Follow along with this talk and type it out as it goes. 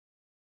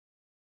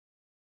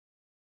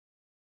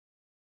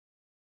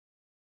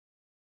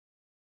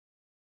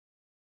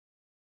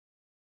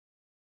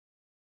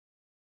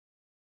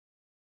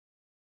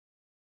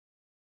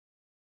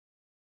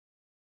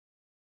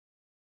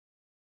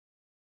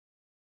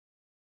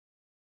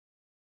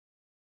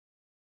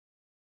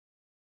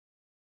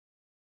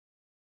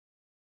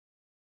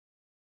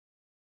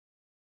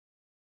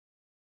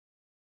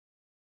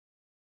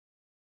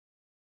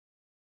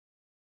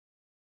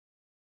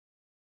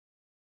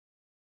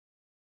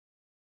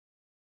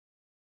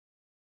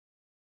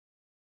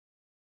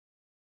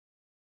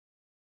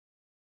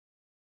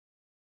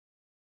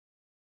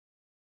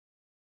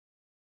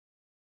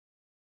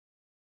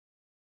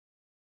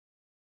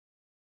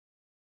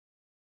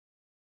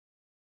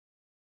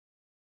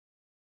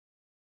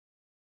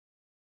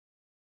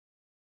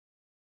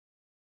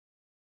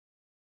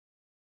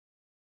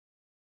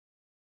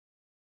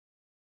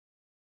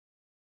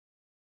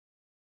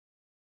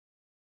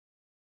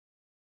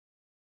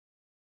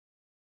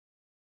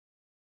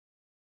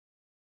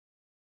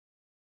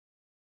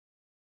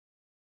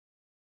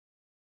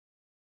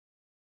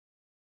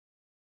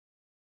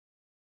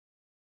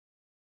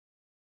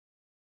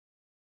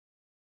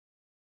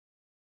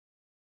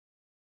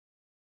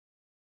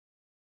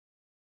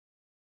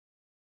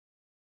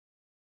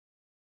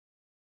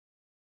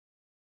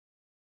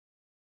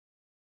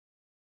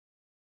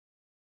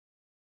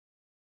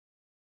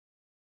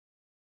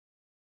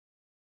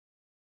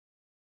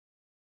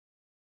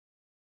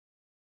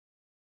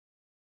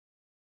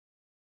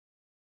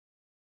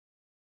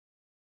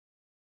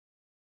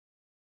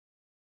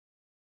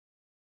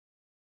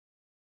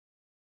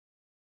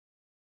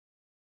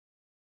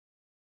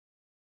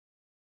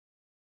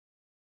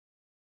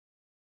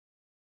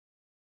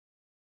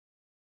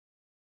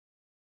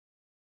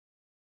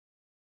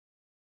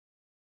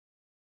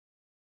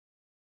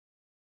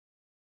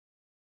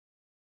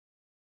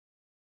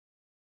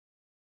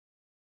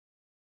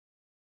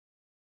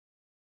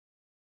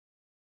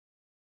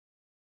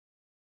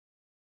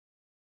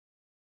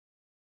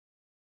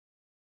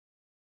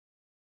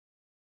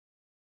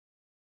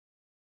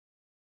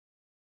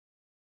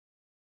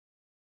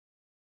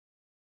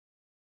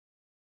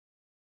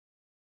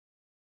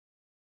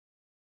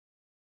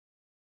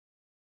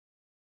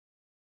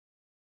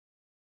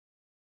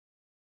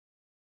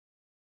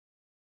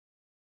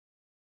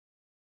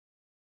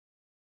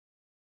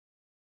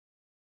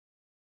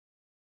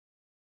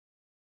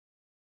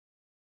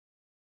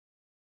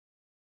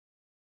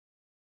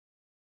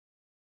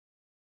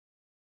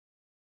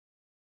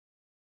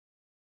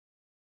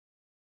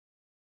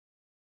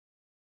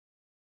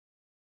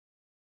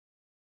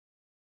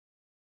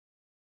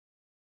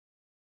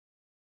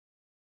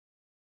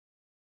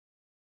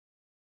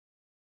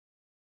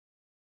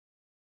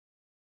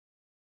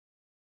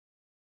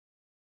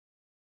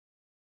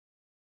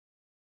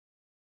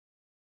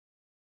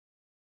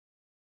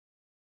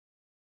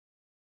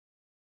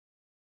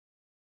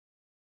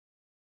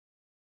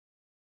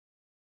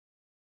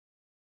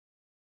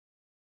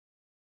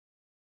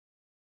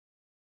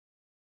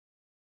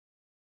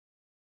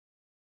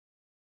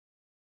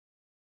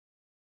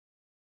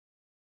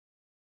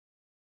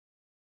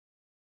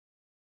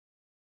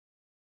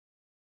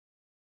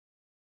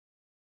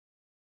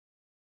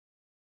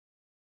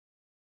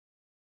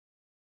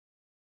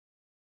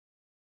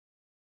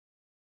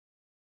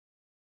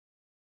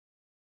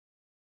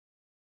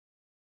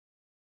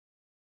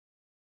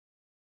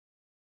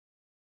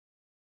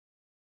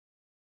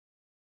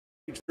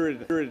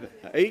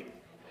8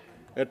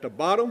 at the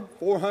bottom,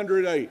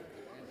 408.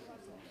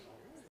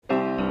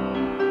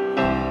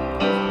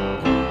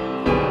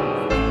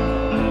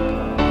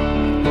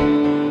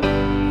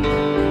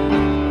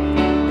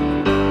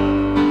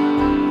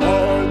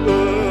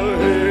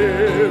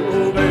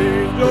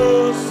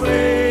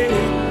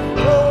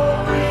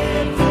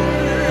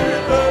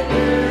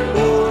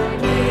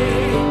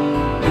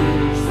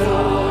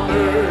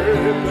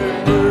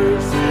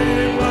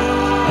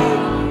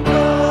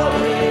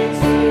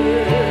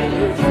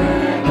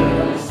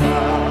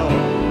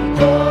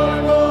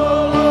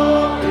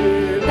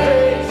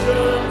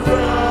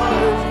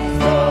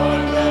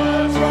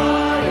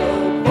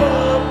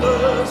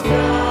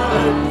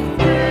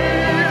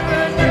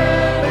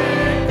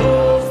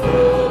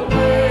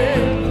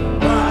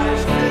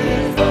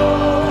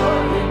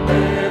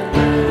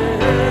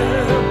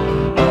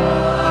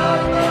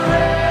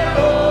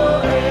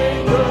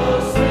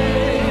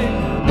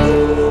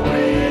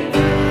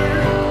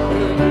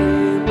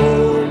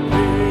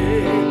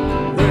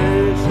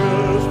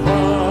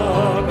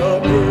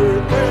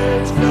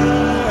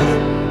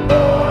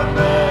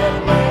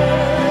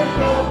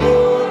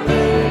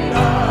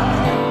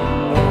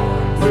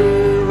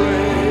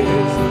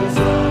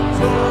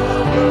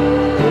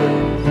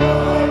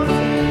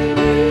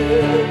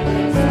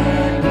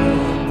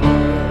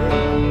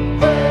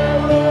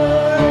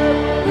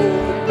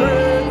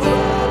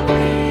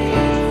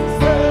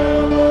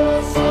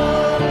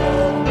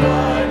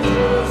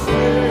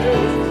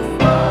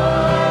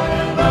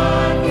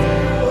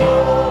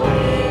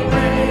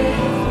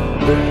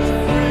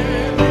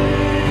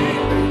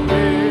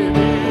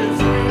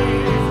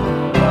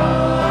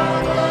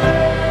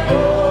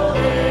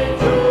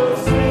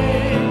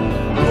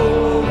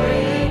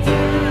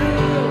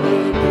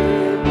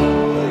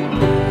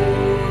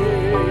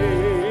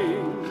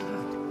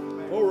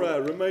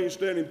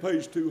 Standing,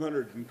 page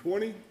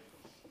 220.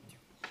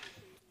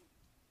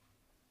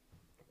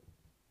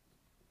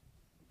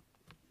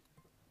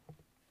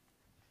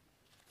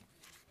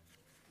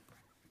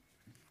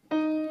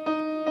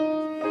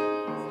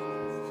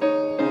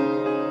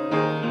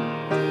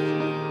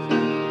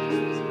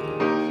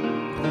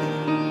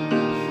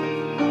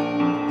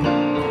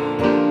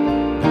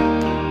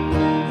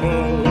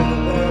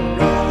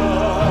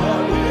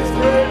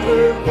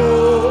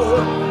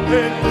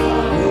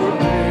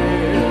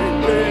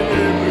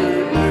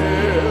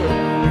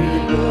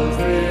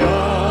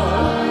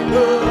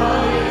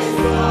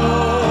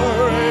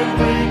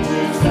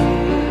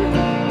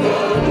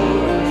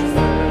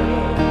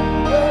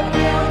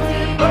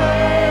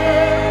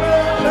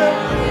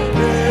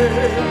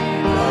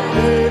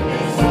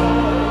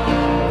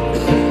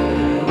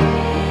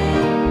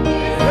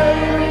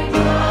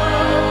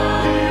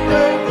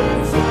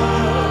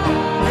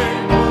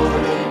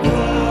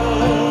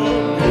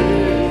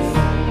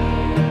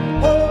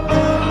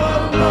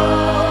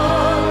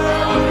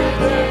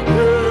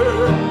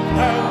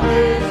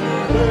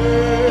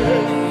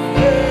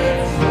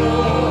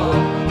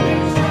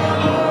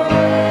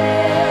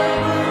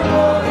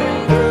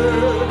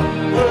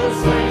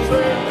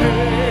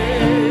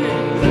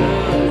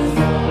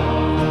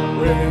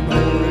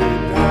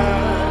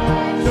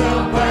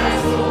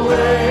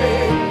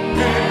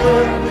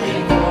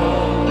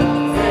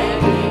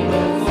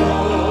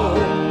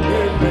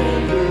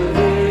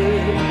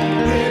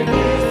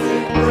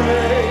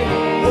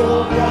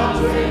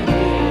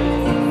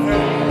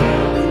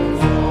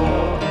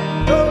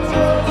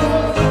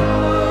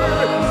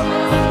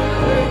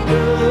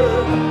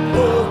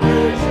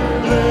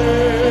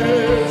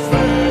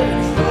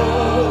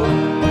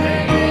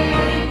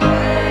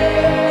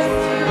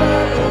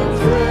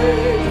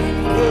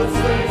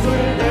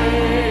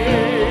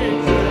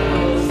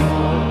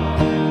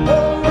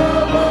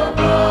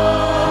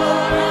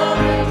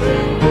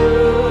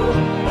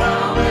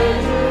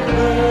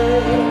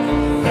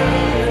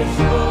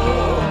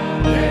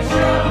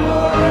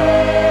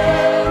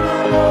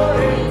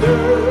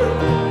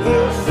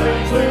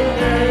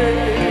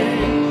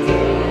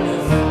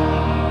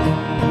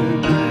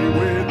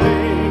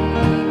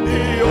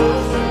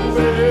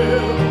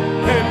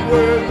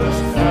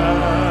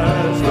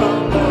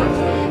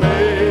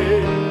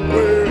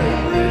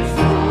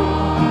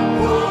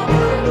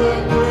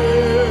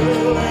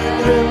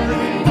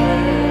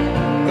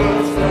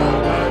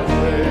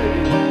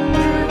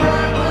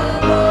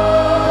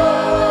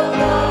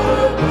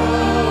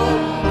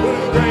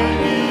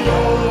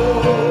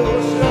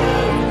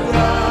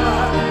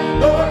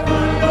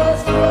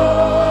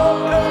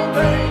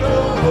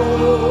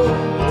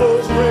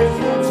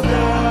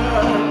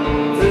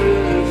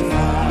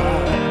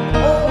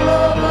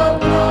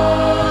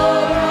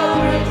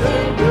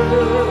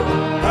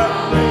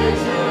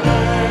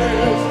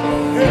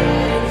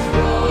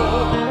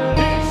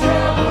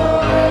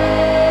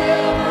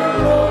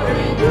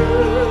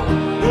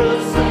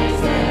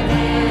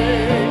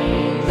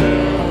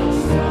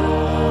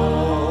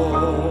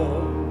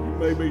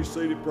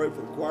 Pray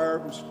for the choir.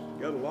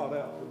 We've got a lot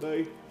out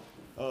today.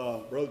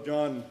 Brother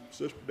John and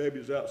Sister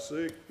Debbie's out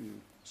sick, and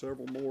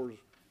several more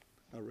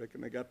I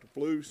reckon they got the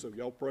flu, so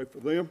y'all pray for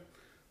them.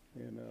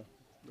 And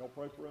y'all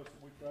pray for us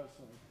as we try to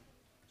sing.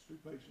 Let's do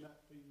page 19,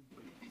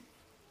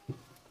 please.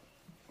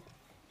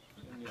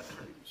 And yeah,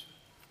 please.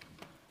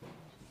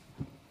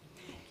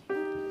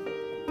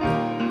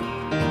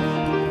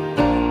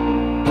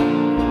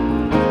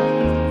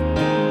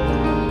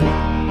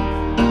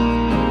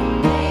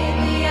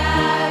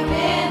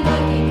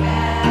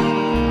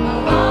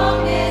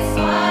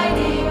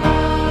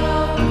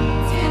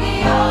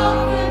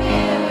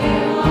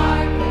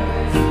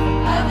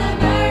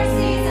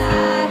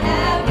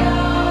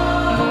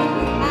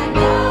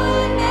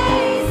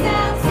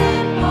 Sound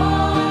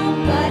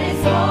simple, but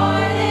it's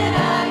more than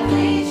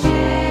ugly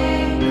shade.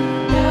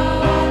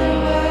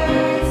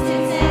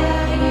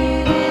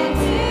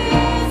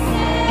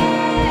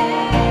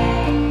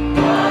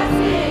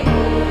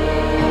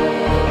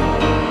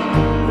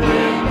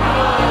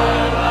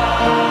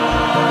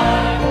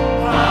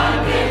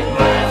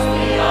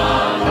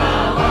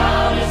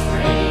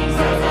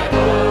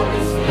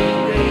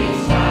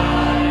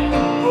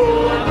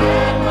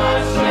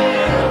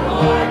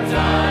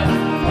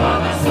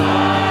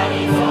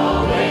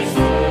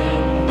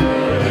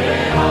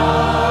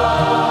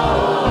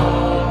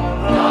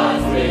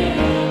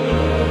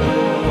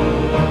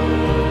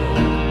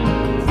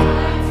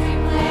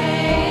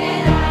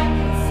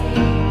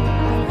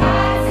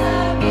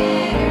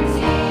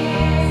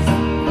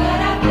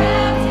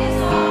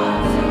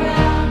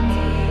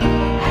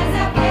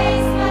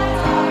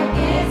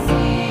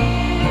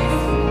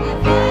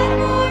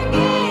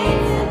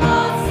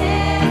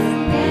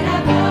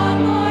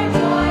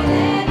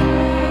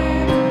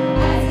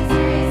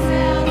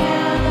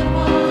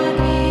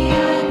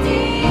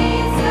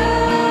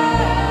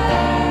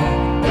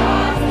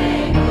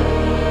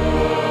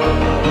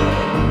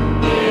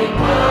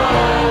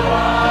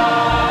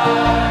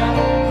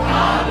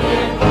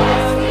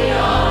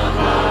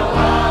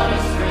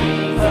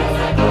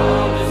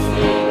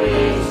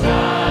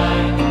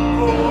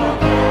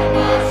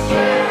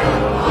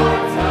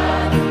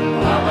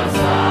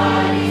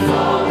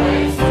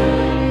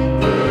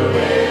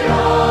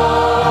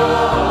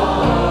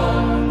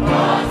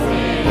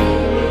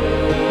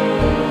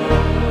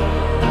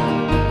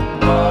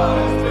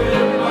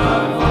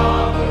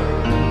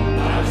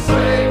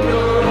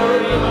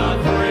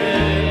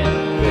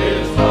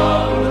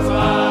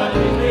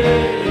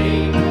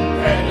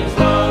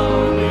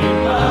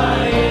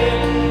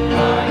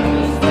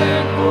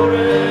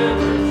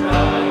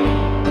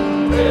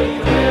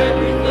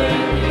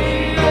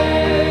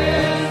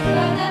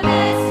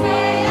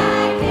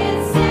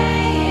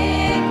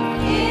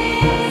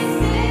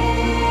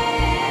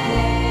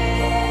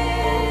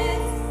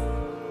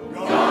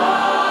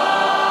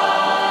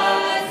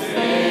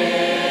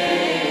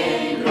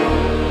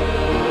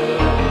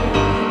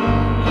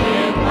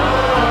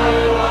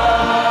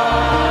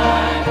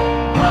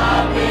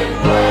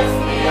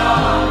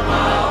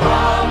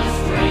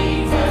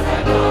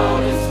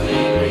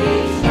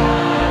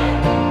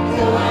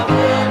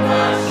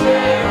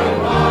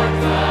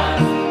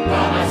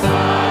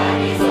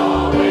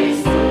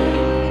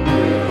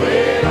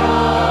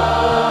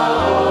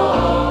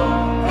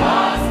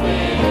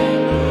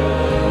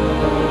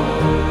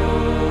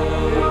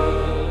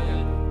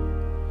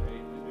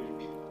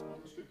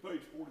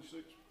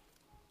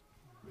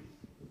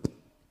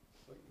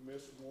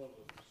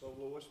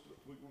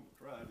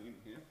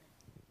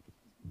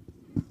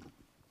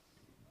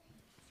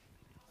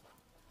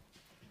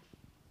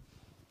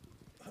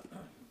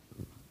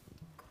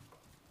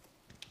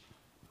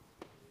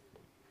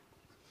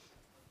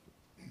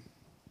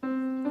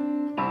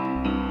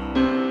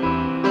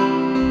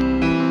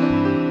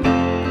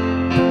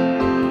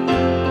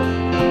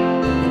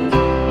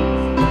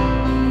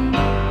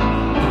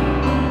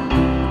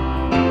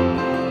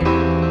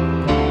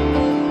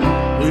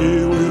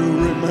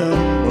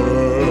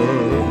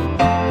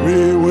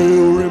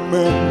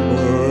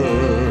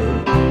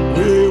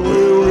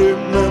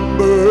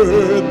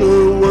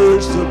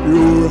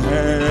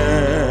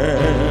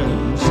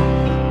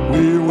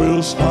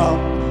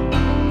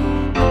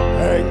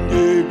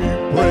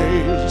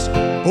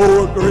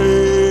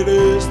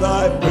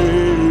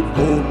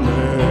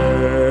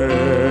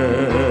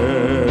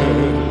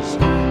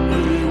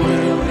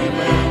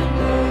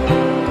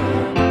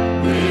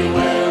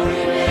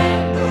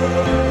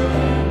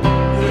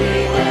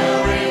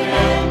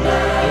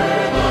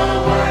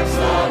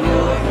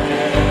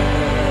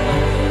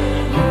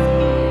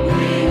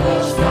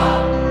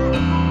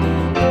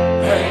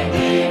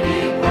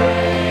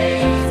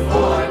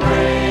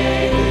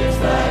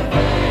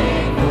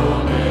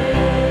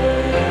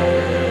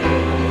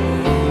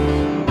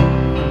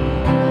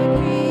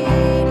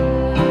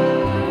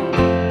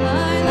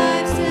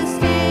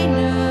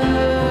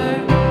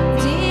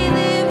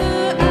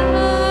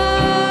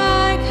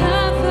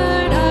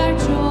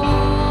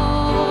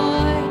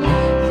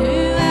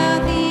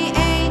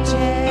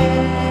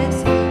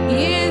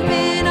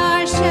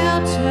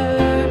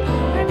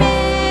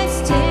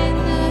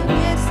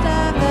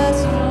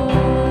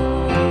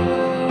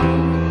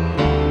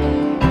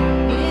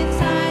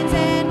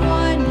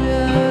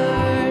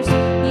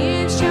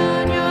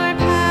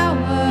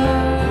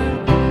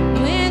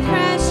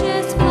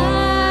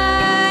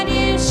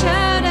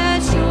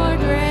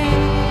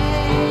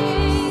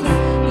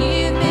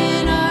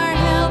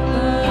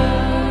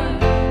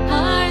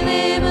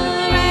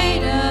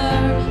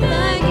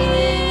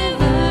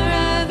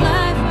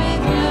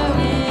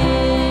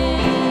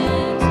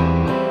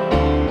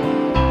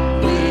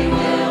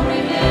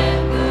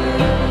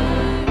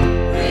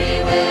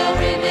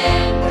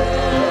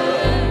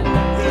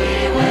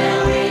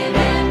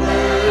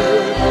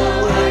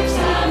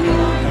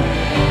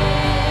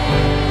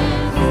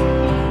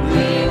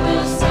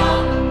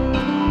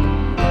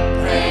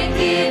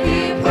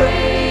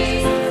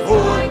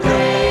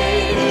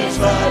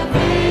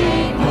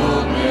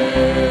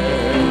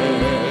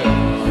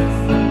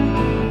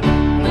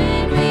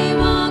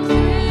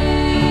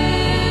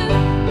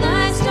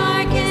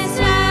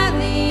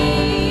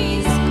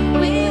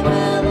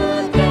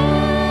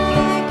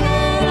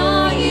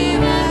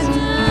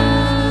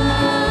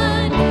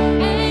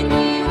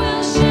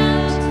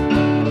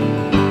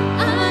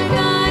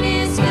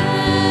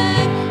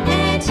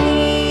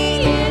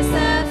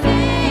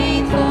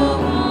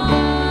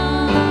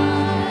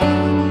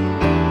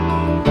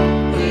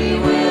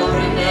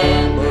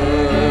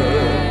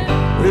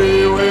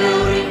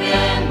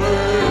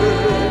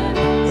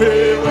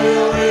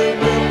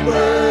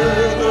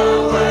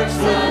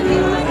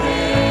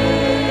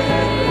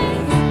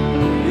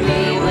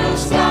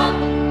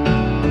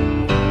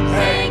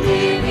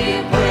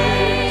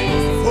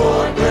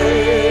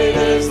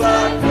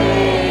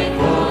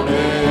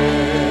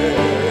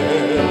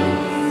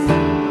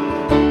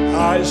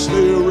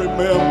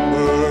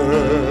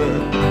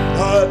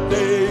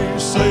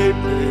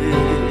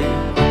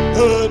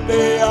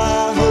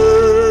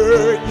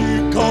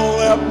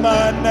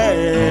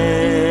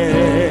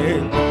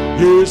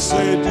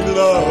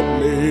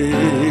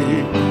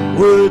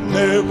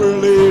 never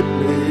leave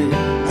me,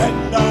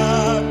 and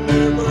I've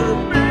never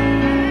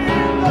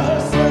been the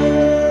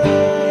same.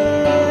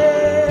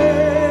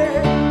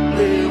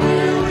 We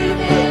will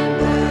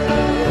remember,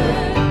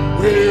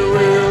 we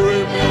will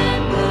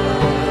remember,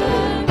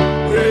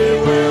 we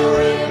will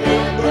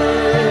remember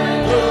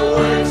the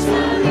works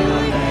of your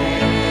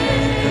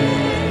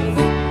hands.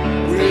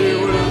 We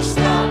will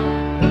stop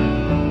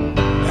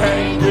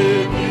and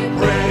give you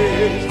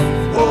praise,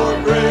 for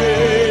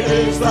great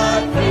is thy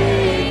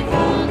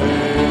faithfulness.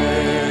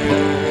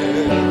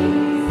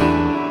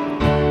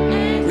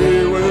 We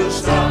will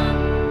stop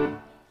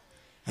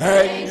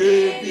and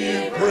give you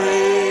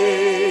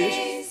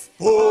praise,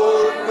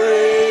 for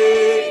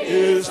great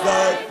is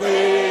thy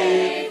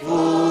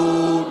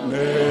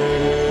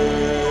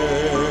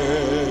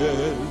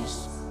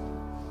faithfulness.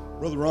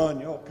 Brother Ron,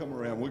 y'all come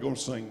around. We're going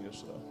to sing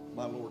this.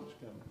 My Lord is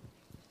coming.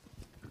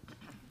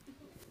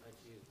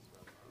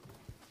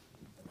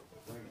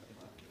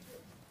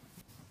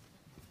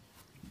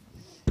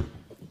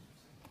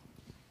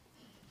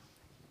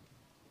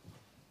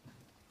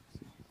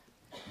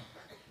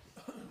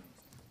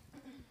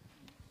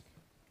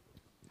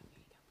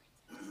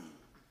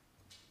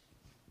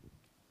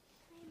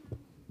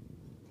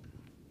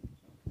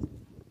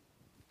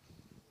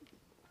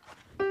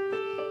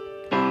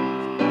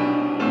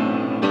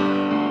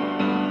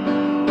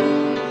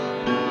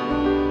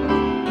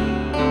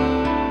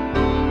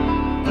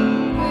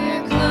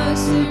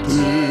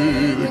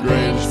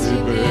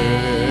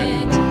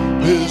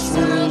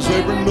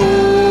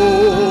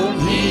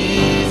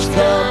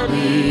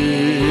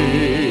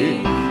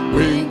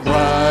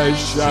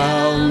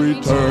 Shall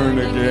return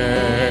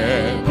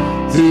again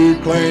to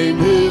claim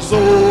his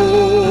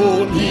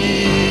own.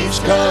 He's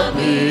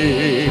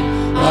coming,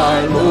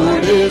 our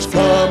Lord is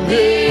coming.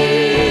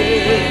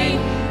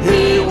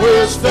 He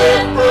will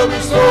step from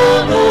his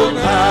throne on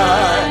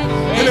high,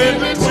 and in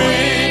the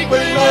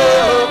twinkling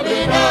of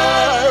an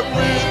eye,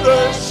 with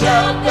a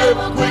shout that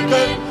will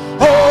quicken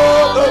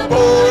all the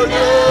born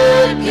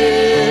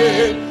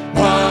again,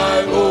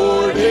 my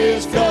Lord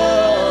is coming.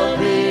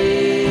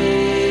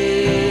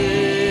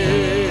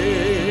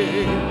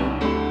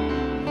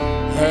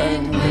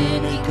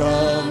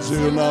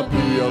 He'll not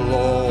be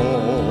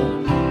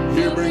alone.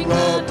 He'll bring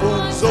loved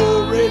ones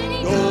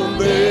already gone.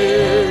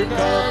 They're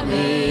coming.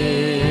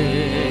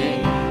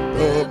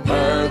 The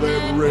power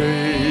that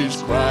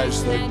raised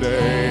Christ that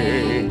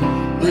day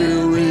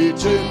will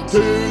reach into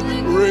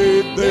the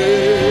grave.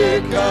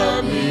 They're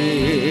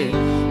coming.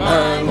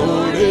 Our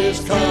Lord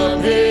is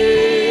coming.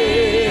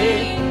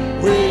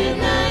 When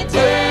the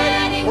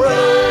dead in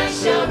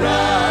Christ shall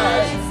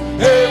rise,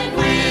 and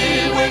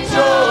we with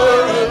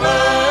joy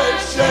alive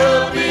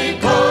shall be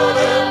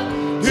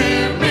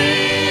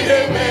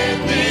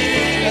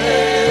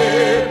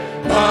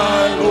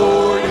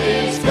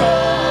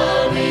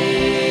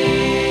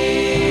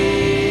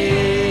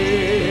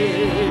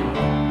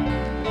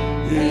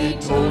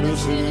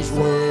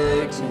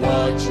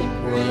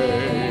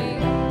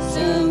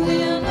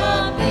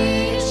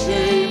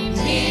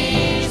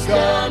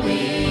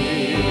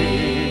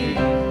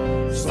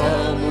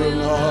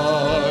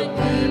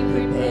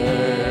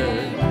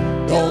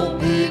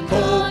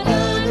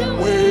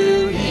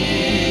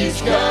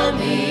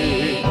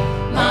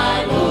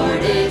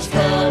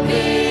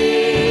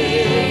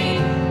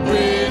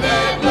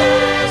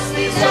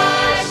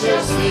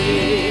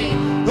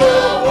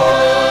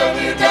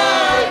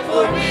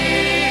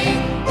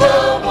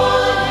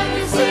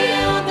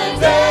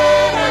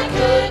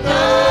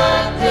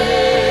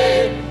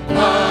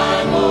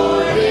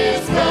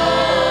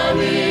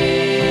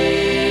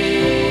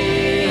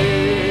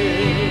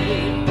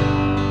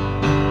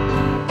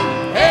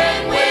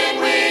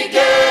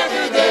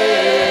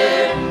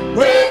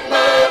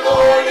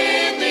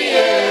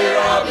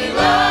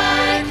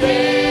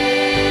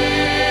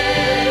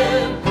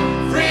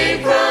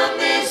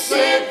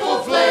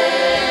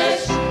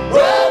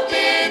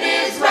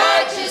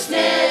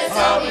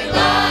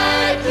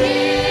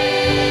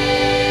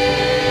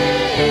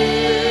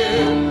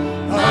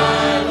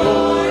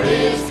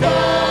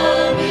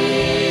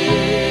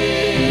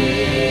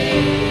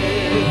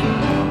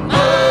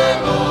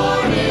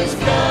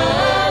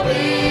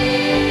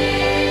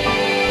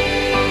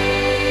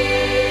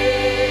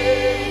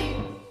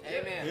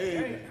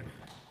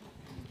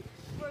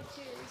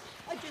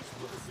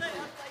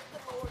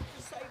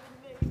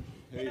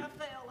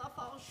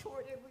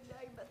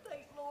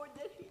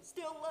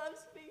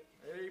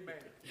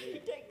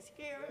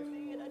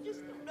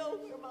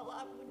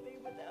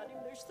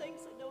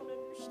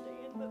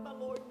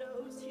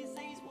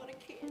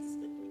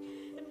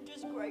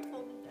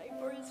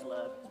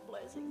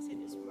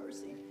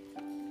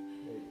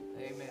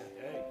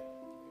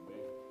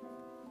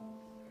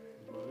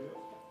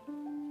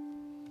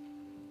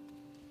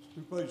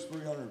page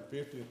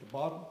 350 at the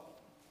bottom.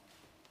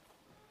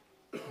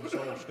 Let's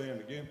all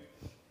stand again.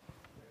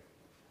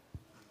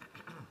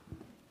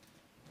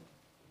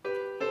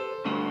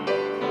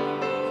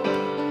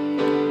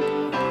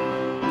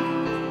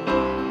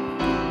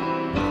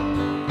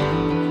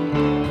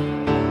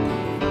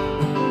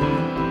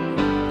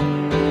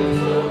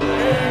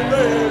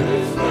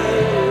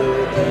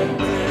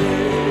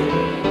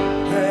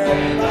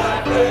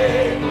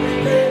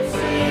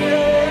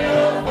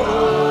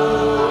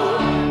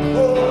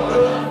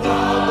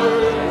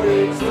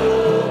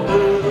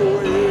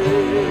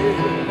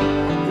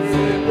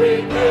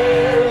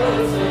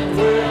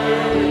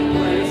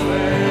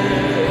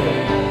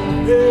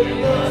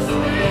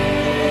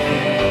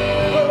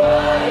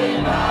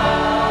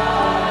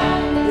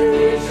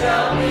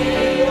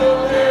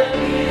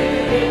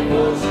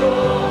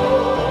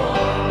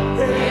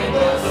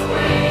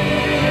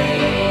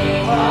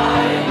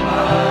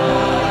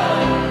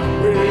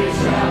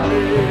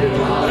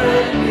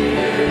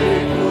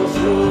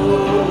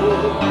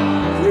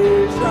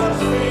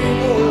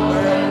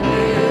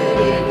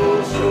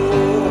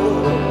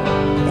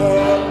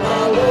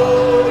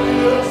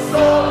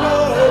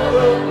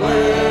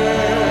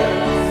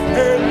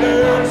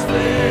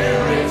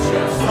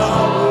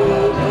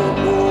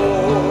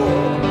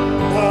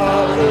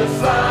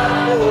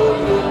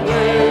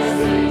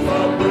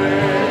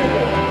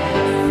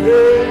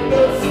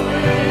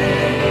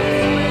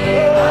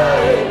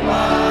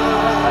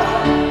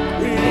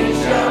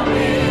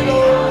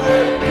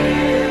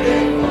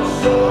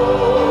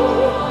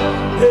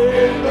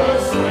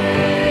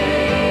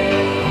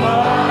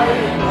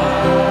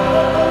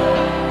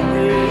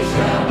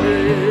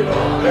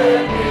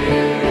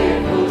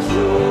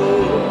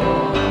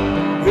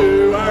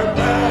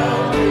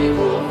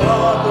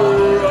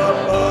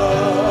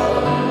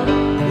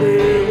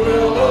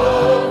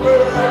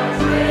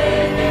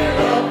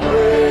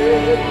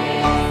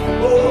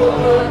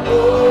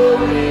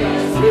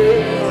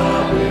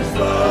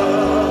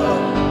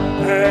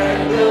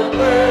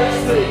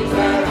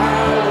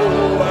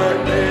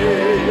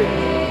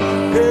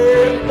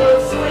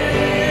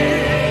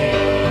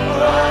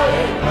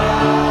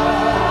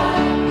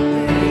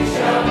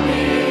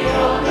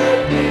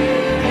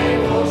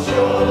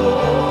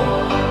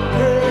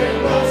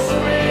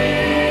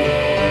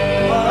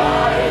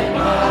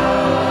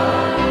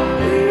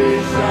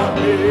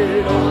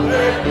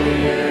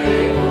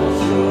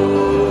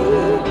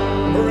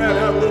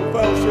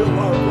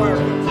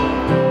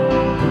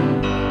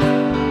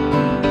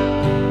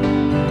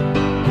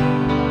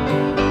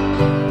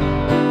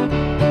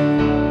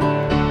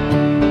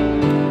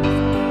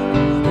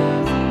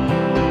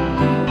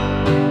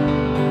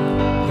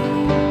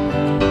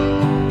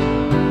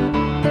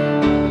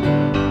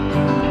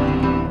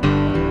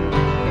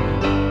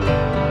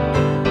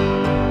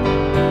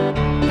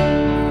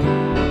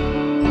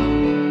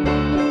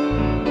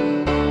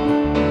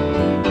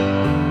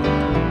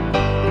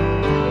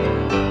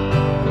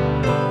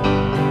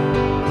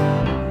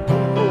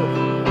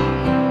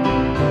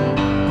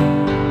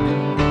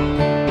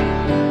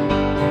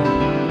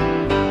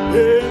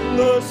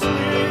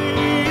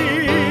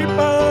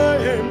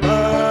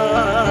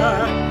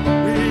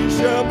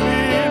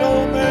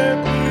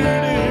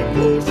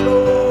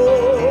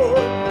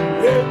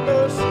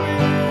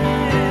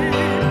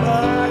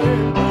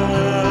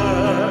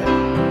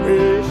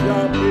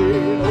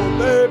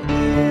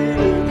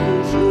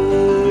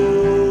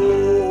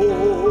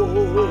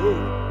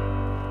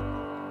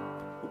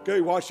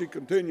 while she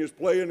continues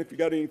playing, if you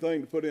got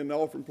anything to put in the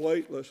offering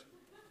plate, let's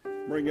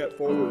bring that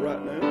forward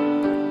right now.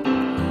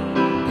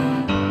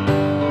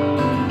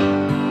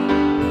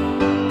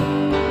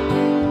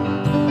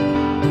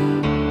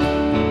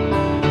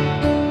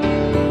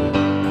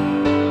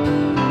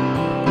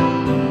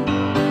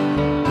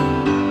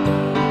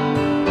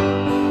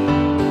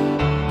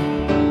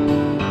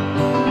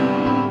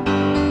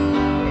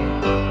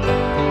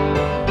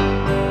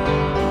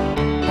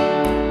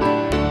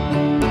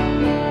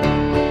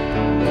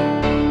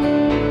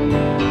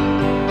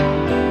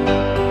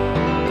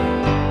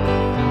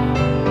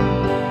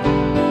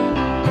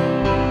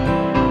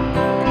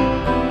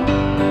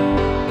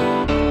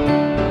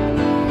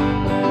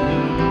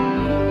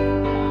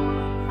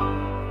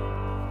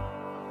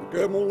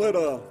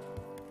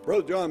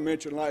 Brother John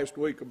mentioned last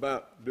week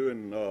about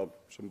doing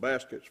some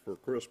baskets for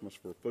Christmas,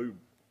 for food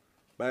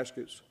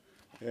baskets,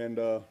 and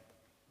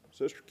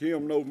Sister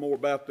Kim knows more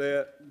about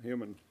that.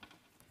 Him and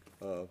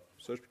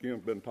Sister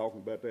Kim's been talking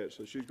about that,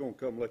 so she's going to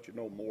come let you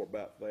know more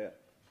about that,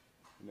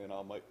 and then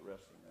I'll make the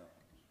rest of the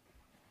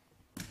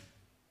announcements.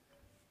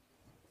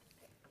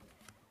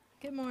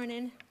 Good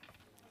morning.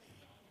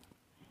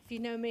 If you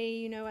know me,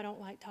 you know I don't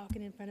like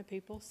talking in front of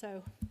people,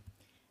 so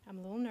I'm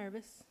a little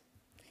nervous.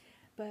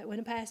 But when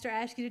a pastor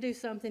asks you to do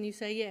something, you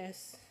say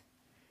yes.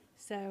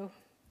 So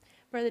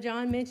Brother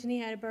John mentioned he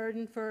had a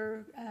burden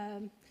for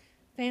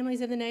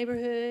families of the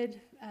neighborhood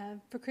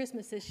for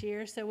Christmas this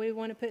year. So we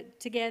want to put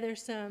together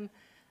some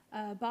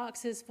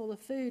boxes full of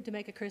food to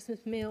make a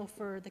Christmas meal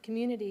for the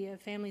community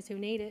of families who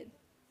need it.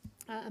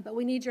 But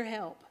we need your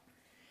help.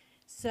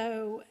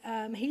 So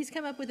he's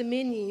come up with a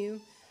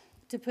menu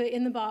to put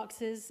in the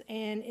boxes.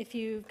 And if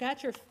you've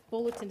got your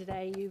bulletin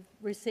today, you've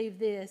received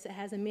this. It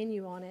has a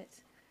menu on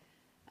it.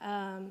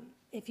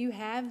 If you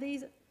have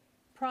these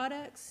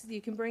products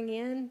you can bring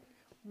in,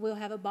 we'll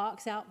have a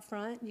box out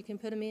front. You can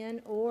put them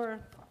in, or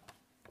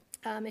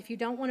if you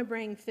don't want to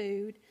bring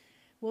food,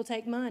 we'll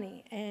take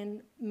money,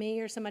 and me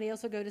or somebody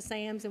else will go to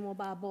Sam's and we'll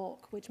buy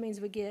bulk, which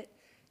means we get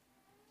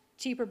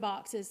cheaper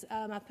boxes.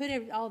 I put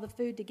all the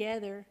food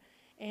together,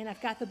 and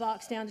I've got the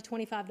box down to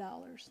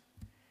 $25.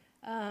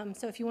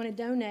 So if you want to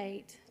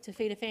donate to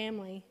feed a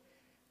family,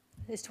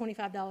 it's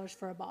 $25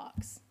 for a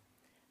box.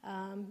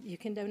 You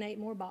can donate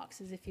more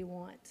boxes if you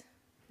want.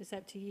 It's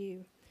up to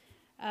you.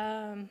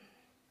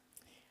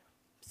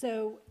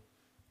 So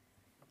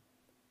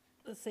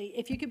let's see.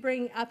 If you could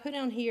bring, I put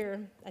on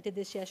here, I did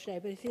this yesterday,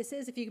 but if it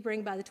says if you could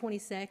bring by the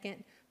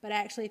 22nd, but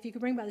actually if you could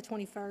bring by the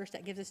 21st,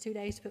 that gives us 2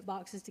 days to put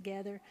boxes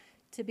together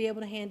to be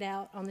able to hand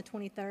out on the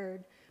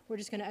 23rd. We're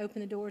just going to open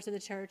the doors of the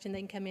church and they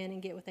can come in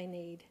and get what they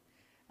need.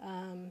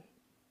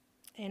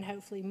 And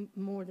hopefully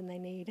more than they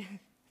need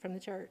from the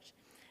church.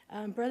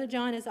 Brother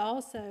John has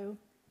also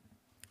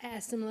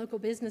asked some local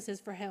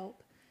businesses for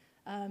help,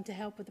 to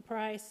help with the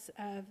price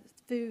of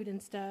food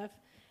and stuff.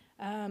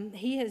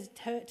 He has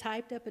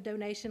typed up a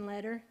donation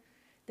letter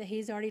that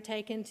he's already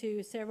taken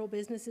to several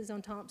businesses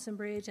on Thompson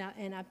Bridge,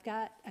 and I've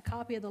got a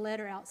copy of the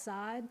letter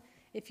outside.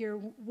 If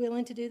you're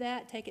willing to do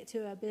that, take it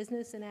to a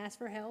business and ask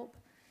for help.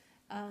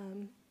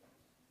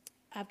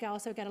 I've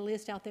also got a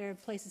list out there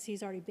of places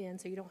he's already been,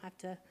 so you don't have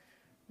to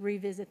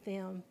revisit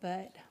them,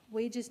 but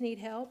we just need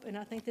help, and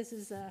I think this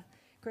is a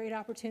great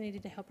opportunity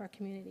to help our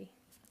community.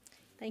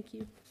 Thank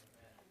you.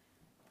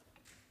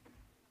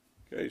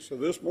 Okay, so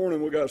this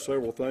morning we got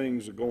several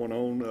things going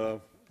on.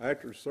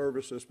 After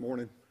service this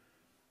morning,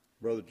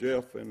 Brother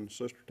Jeff and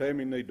Sister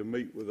Tammy need to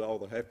meet with all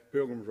the Happy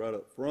Pilgrims right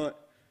up front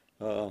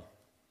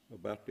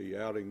about the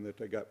outing that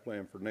they got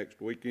planned for next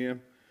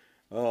weekend.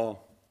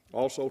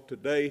 Also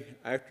today,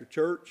 after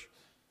church,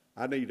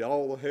 I need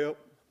all the help,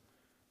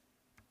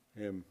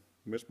 and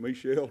Miss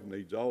Michelle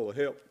needs all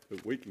the help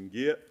that we can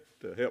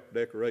get to help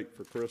decorate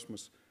for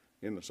Christmas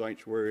in the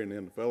sanctuary and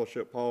in the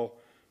fellowship hall.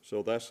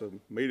 So that's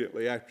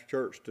immediately after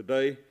church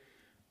today.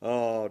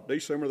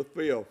 December the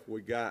 5th,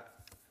 we got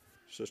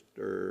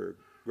Sister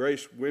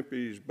Grace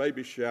Wimpy's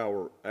baby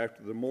shower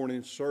after the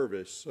morning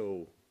service.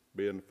 So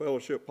be in the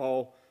fellowship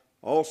hall.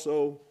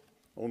 Also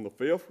on the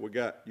 5th, we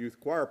got youth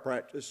choir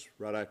practice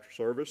right after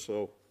service.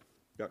 So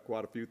got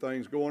quite a few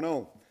things going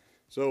on.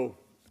 So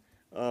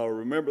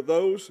remember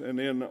those. And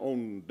then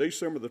on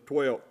December the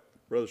 12th,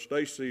 Brother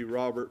Stacy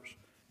Roberts,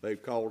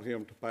 they've called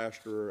him to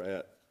pastor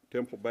at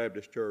Temple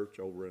Baptist Church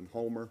over in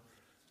Homer.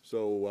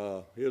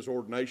 So his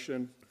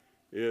ordination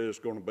is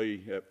going to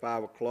be at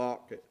 5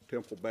 o'clock at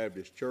Temple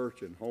Baptist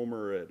Church in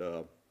Homer at,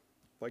 I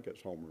think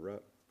it's Homer,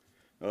 right?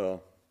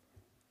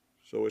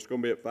 So it's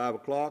going to be at 5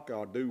 o'clock.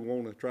 I do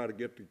want to try to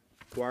get the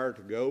choir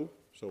to go,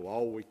 so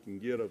all we can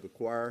get of the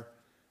choir.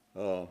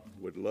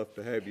 We'd love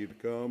to have you to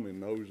come,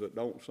 and those that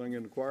don't sing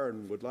in the choir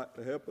and would like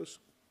to help us,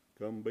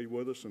 come be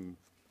with us and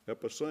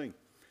help us sing.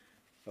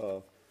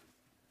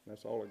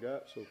 That's all I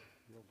got, so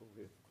y'all go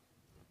ahead.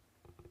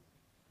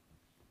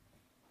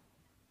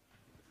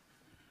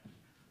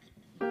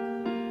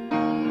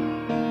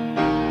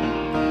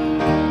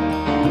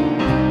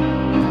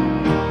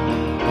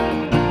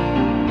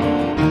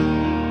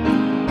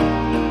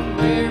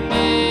 We're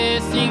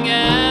missing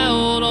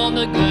out on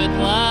the good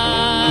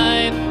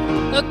life.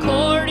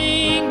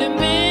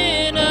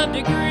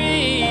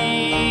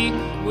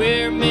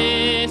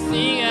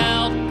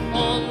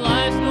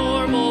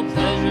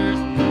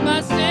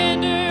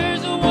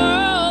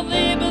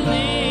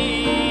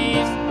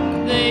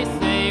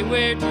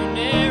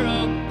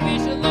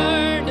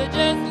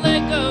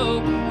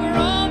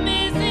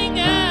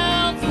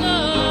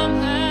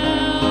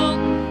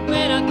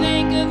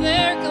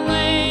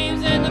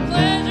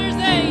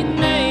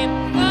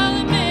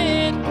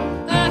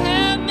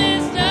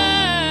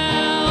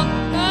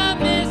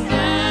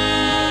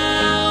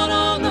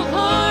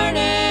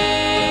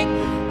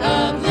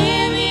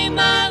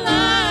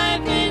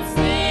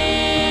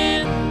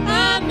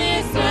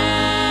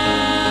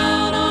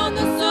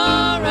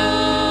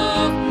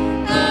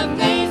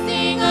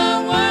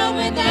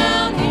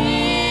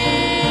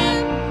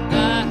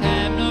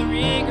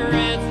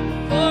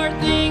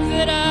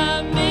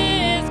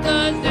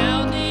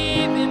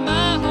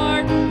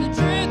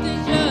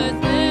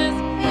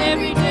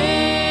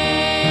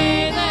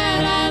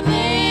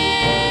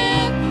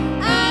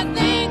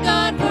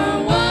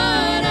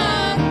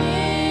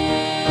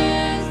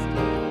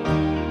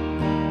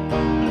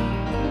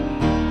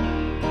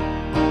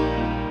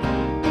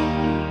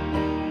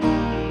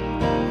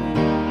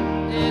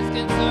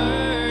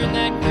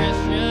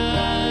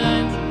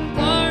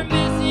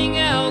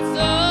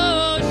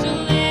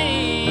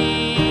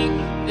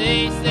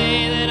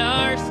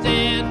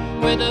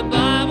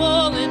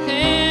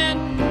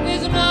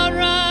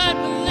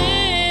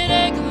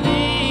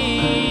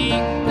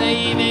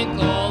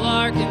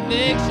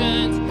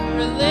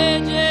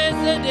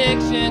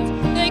 nations.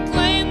 They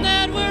claim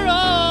that we're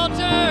all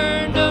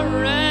turned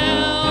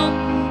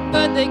around,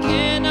 but they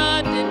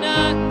cannot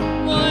deny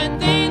one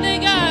thing they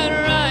got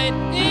right.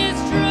 It's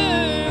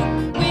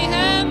true, we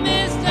have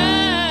missed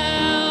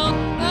out.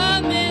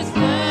 I missed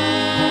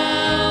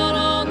out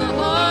on the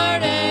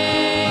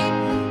heartache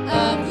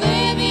of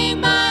living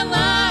my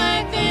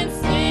life in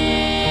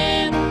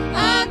sin.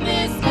 I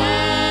missed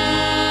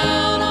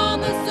out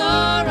on the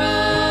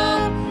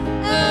sorrow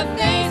of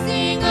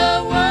facing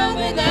a world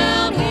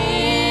without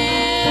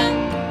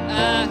Him.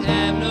 I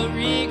have no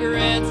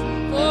regrets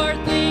for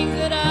things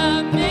that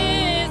I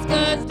missed,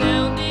 'cause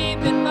down deep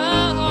in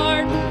my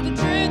heart, the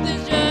truth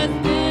is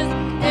just this: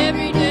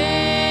 every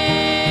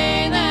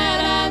day that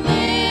I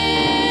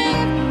live,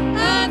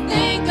 I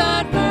thank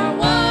God for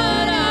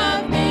what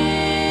I've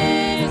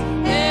missed.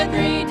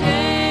 Every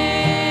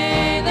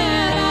day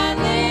that I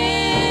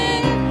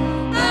live,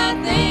 I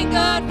thank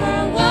God for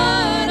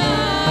what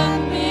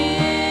I've missed.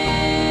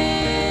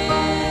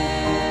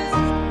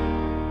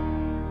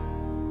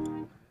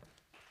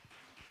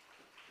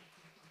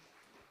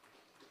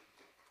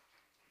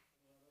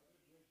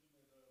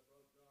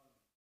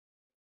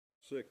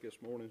 Sick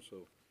this morning,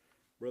 so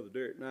Brother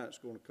Derek Knight's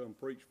going to come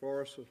preach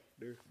for us. So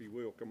Derek, if you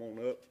will, come on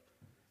up.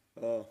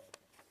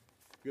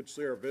 Good to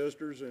see our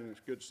visitors, and it's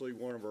good to see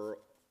one of our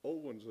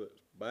old ones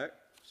that's back.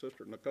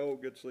 Sister Nicole,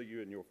 good to see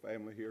you and your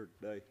family here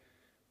today.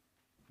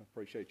 I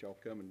appreciate y'all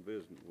coming and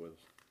visiting with us.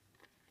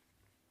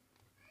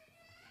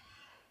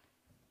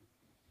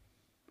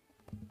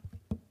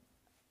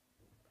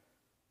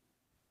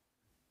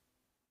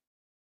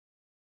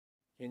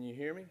 Can you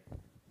hear me?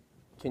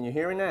 Can you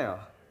hear me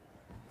now?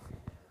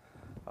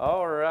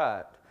 All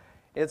right.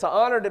 It's an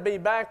honor to be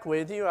back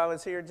with you. I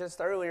was here just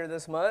earlier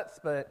this month,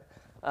 but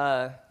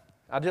I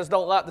just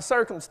don't like the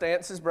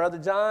circumstances. Brother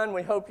John,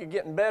 we hope you're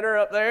getting better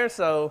up there,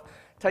 so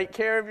take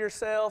care of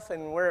yourself,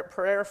 and we're at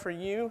prayer for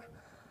you.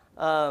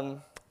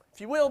 If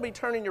you will, be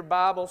turning your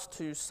Bibles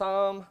to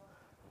Psalm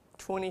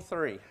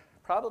 23,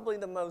 probably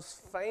the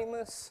most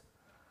famous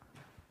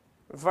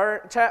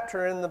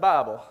chapter in the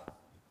Bible.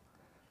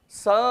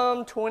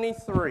 Psalm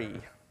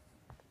 23.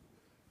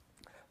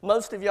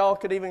 Most of y'all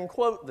could even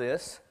quote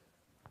this.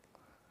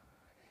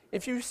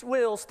 If you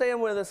will,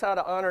 stand with us out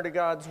of honor to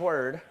God's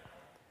Word.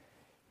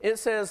 It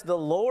says, "The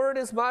Lord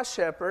is my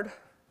shepherd,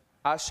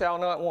 I shall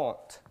not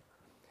want.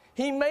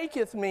 He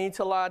maketh me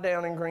to lie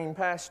down in green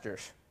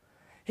pastures.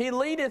 He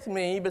leadeth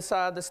me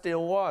beside the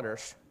still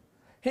waters.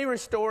 He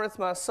restoreth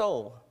my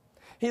soul.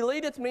 He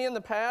leadeth me in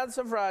the paths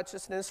of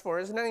righteousness for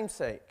His name's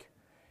sake.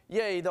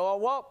 Yea, though I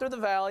walk through the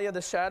valley of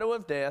the shadow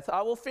of death,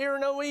 I will fear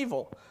no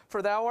evil,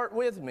 for Thou art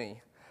with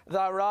me.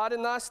 Thy rod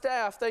and Thy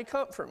staff, they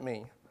comfort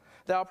me.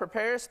 Thou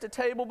preparest a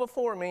table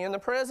before me in the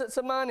presence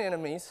of mine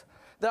enemies.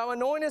 Thou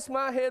anointest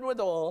my head with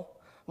oil,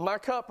 my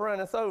cup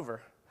runneth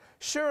over.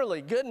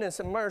 Surely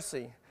goodness and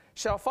mercy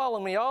shall follow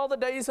me all the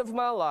days of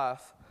my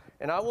life,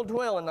 and I will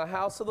dwell in the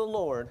house of the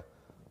Lord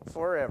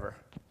forever."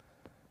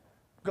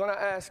 I'm going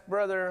to ask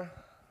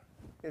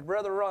is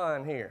Brother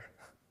Ron here?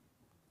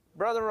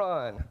 Brother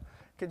Ron,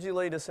 could you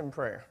lead us in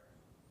prayer?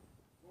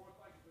 Lord,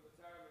 thank you for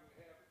the time that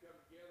we have to come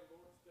together,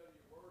 Lord, to study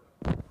your word.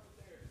 I pray for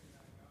Derek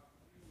tonight, God.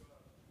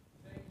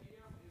 You take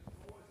him, his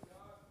voice,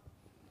 God.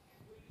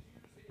 Please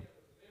use him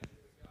as an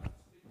instrument, God,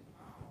 to speak to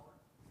my heart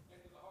and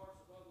to the hearts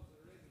of others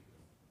that are in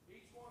here.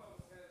 Each one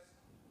of us has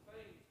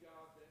things,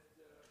 God,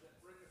 that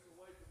bring us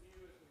away from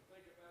you as we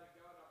think about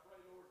it, God. I pray,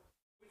 Lord,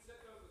 we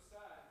set those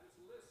aside and just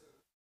listen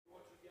to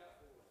what you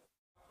got for us.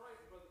 I pray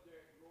for Brother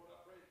Derek, Lord.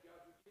 I pray that, God,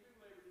 you give him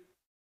liberty.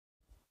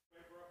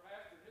 Pray for our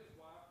pastor and his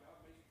wife.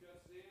 God, may you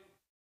touch them.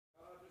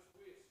 God, I just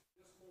wish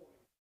this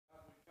morning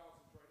God would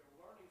concentrate on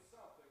learning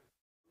something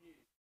from you.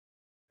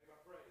 And I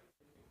pray.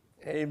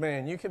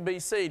 Amen. You can be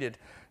seated.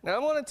 Now, I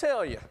want to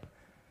tell you,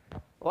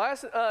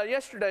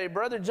 yesterday,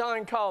 Brother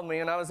John called me,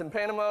 and I was in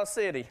Panama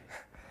City.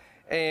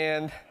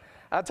 And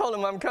I told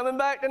him, I'm coming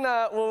back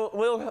tonight.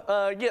 We'll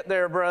get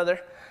there, brother.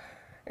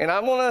 And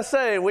I'm going to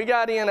say, we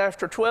got in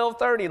after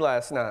 12:30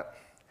 last night.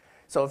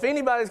 So if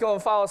anybody's going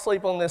to fall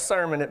asleep on this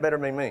sermon, it better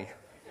be me.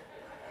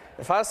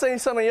 If I see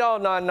some of y'all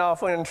nodding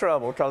off, we're in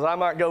trouble, because I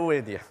might go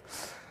with you.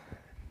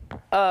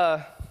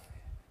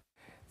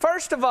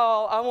 First of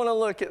all, I want to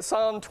look at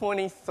Psalm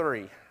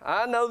 23.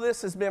 I know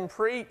this has been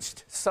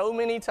preached so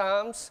many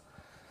times.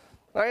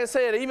 Like I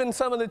said, even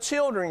some of the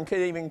children could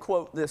even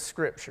quote this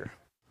scripture.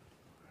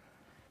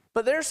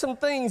 But there's some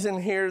things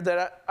in here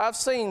that I've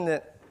seen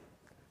that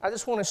I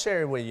just want to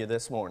share with you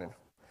this morning.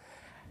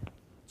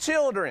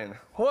 Children,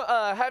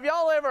 have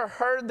y'all ever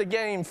heard the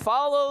game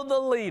Follow the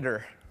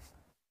Leader?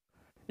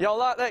 Y'all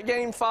like that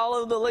game,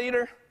 Follow the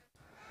Leader?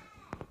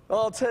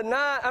 Well,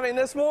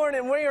 this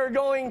morning, we are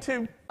going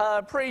to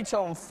preach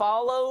on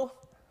Follow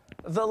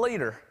the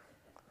Leader.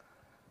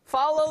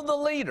 Follow the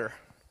Leader.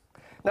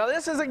 Now,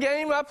 this is a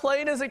game I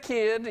played as a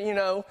kid. You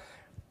know,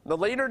 the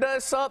leader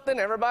does something,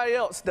 everybody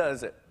else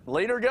does it.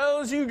 Leader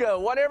goes, you go.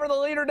 Whatever the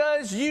leader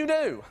does, you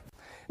do.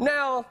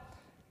 Now,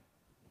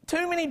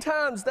 too many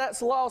times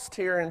that's lost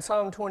here in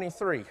Psalm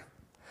 23.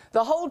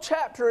 The whole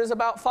chapter is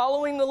about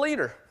following the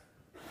leader.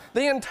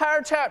 The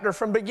entire chapter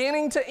from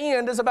beginning to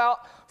end is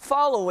about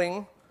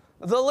following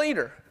the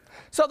leader.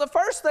 So the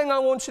first thing I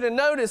want you to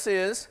notice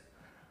is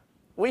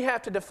we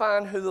have to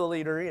define who the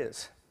leader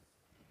is.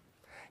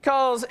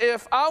 Because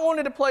if I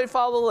wanted to play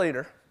follow the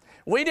leader,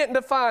 we didn't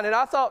define it.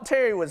 I thought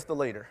Terry was the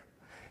leader.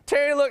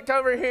 Terry looked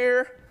over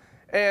here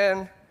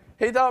and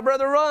he thought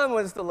Brother Ron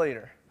was the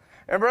leader.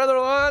 And Brother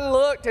Ron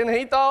looked and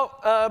he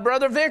thought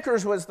Brother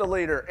Vickers was the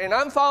leader. And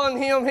I'm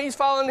following him, he's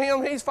following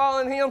him, he's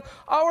following him.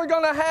 All we're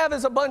going to have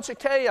is a bunch of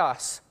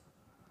chaos.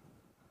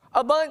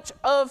 A bunch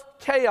of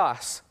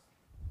chaos.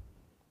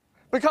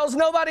 Because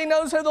nobody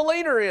knows who the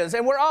leader is.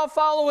 And we're all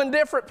following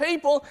different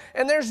people.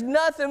 And there's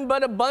nothing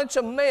but a bunch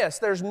of mess.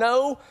 There's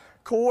no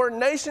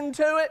coordination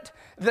to it.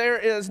 There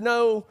is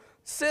no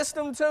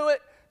system to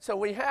it. So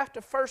we have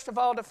to first of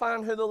all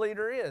define who the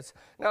leader is.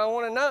 Now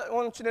I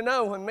want you to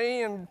know when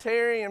me and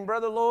Terry and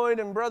Brother Lloyd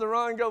and Brother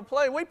Ron go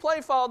play, we play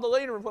follow the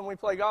leader when we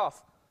play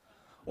golf.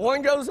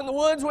 One goes in the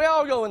woods, we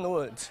all go in the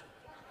woods.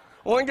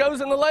 One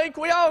goes in the lake,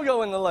 we all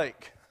go in the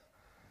lake.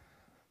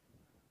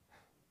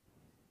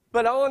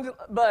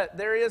 But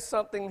there is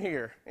something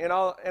here. In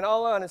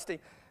all honesty,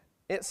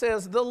 it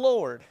says, the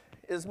Lord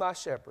is my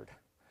shepherd.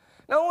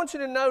 Now I want you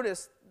to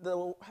notice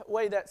the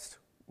way that's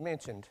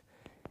mentioned.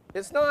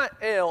 It's not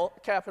L,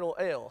 capital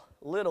L,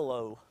 little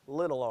o,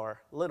 little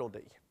r, little d.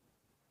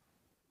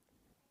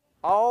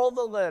 All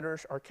the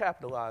letters are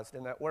capitalized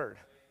in that word.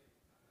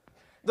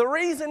 The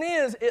reason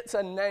is it's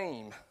a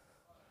name.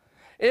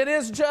 It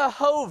is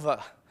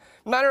Jehovah.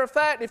 Matter of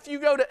fact, if you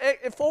go to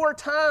 4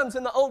 times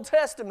in the Old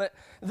Testament,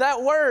 that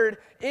word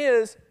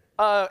is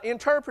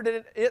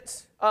interpreted,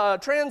 it's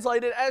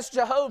translated as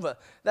Jehovah.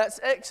 That's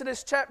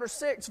Exodus chapter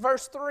 6,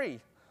 verse 3.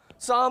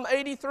 Psalm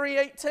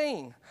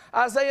 83:18,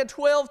 Isaiah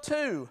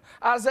 12:2,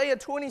 Isaiah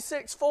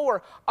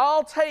 26:4,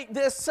 all take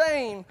this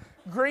same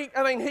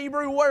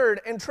Hebrew word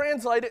and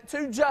translate it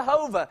to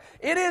Jehovah.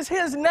 It is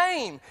His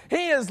name.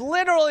 He is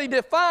literally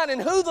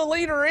defining who the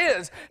leader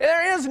is.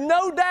 There is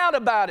no doubt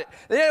about it.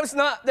 There's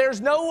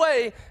no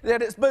way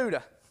that it's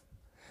Buddha.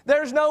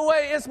 There's no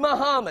way it's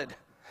Muhammad.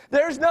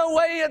 There's no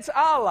way it's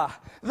Allah.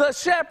 The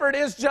shepherd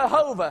is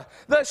Jehovah.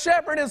 The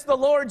shepherd is the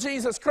Lord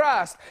Jesus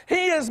Christ.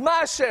 He is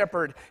my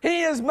shepherd.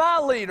 He is my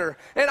leader.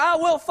 And I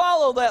will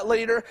follow that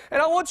leader. And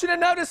I want you to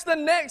notice the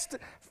next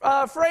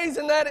phrase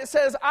in that. It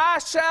says, I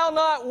shall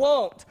not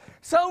want.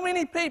 So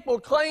many people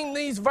claim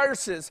these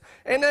verses,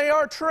 and they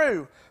are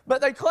true.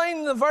 But they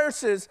claim the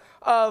verses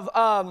of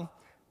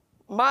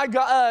my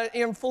God,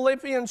 in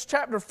Philippians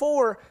chapter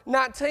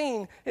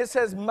 4:19, it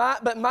says,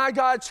 but my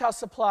God shall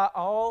supply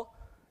all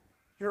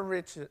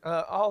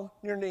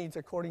your needs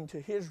according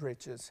to His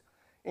riches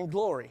in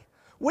glory.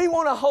 We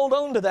want to hold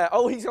on to that.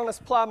 Oh, He's going to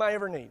supply my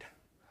every need.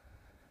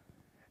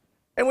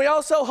 And we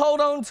also hold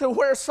on to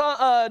where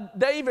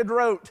David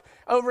wrote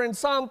over in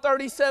Psalm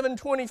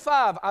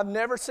 37:25, I've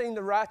never seen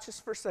the righteous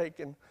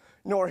forsaken,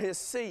 nor his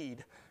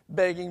seed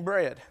begging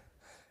bread.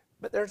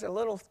 But there's a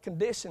little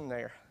condition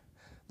there.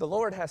 The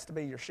Lord has to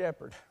be your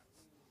shepherd.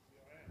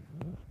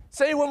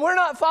 See, when we're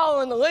not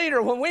following the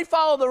leader, when we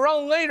follow the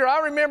wrong leader, I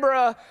remember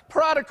a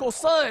prodigal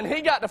son,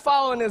 he got to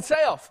following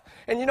himself.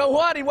 And you know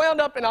what? He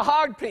wound up in a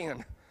hog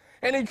pen.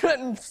 And he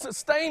couldn't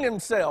sustain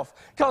himself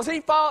because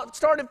he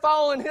started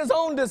following his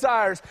own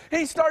desires.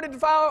 He started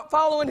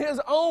following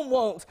his own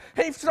wants.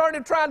 He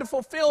started trying to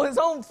fulfill his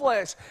own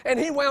flesh. And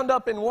he wound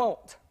up in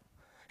want.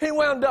 He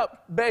wound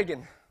up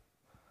begging.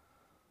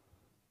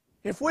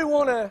 If we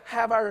want to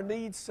have our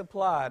needs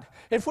supplied,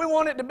 if we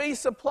want it to be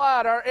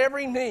supplied, our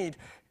every need,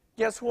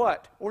 guess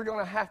what? We're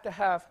going to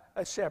have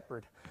a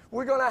shepherd.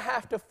 We're going to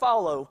have to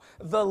follow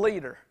the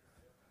leader.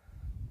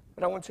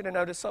 But I want you to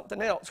notice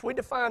something else. We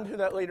defined who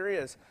that leader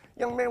is.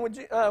 Young man,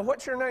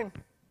 what's your name?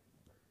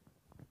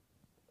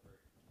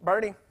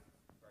 Bertie?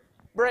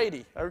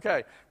 Brady.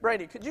 Okay.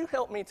 Brady, could you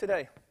help me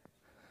today?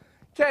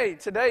 Okay,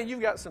 today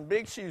you've got some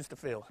big shoes to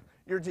fill.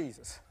 You're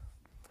Jesus.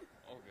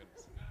 Oh,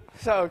 goodness.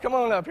 So come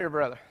on up here,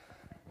 brother.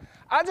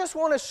 I just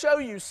want to show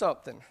you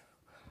something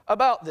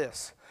about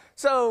this.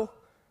 So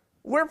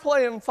we're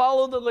playing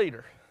follow the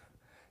leader.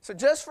 So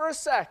just for a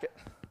second,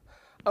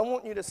 I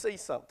want you to see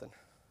something.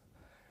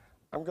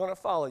 I'm going to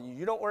follow you.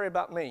 You don't worry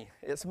about me.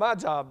 It's my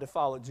job to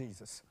follow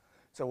Jesus.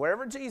 So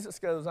wherever Jesus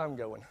goes, I'm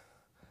going.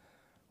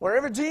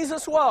 Wherever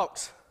Jesus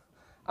walks,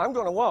 I'm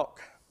going to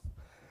walk.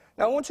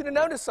 Now I want you to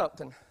notice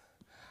something.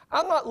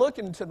 I'm not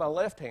looking to my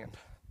left hand.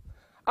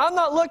 I'm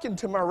not looking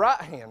to my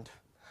right hand.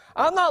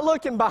 I'm not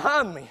looking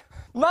behind me.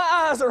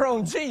 My eyes are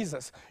on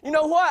Jesus. You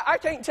know what? I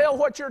can't tell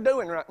what you're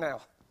doing right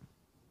now.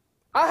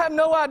 I have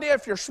no idea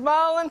if you're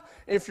smiling,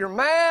 if you're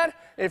mad,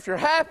 if you're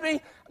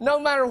happy, no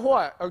matter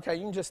what. Okay,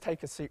 you can just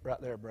take a seat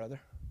right there, brother.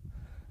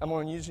 I'm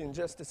going to use you in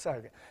just a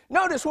second.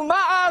 Notice, when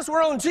my eyes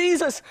were on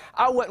Jesus,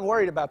 I wasn't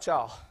worried about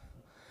y'all.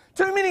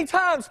 Too many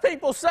times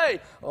people say,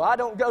 well, I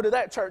don't go to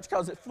that church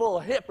because it's full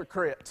of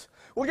hypocrites.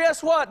 Well,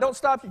 guess what? Don't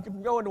stop you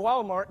from going to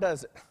Walmart,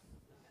 does it?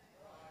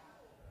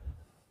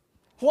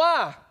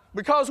 Why?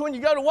 Because when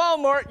you go to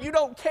Walmart, you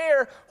don't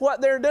care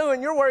what they're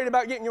doing. You're worried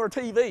about getting your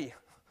TV.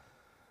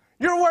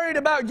 You're worried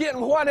about getting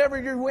whatever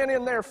you went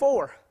in there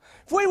for.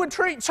 If we would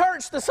treat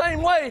church the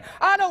same way,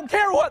 I don't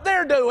care what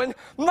they're doing.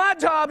 My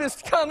job is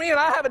to come in.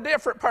 I have a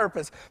different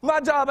purpose. My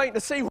job ain't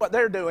to see what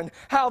they're doing,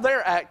 how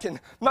they're acting.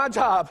 My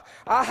job,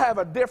 I have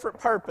a different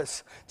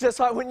purpose. Just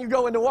like when you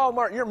go into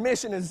Walmart, your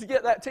mission is to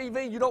get that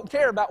TV. You don't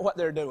care about what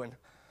they're doing.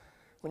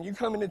 When you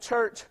come into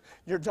church,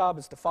 your job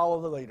is to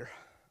follow the leader.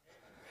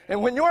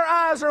 And when your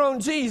eyes are on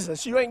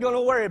Jesus, you ain't going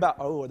to worry about,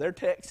 oh, they're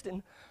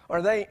texting.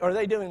 Are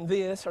they doing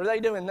this? Are they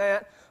doing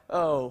that?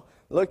 Oh,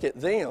 look at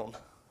them.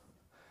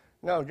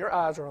 No, your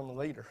eyes are on the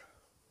leader.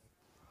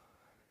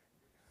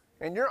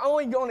 And you're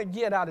only going to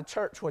get out of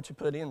church what you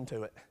put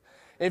into it.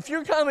 If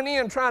you're coming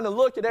in trying to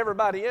look at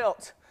everybody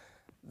else,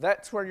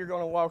 that's where you're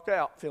going to walk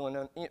out feeling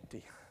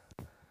empty.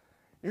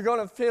 You're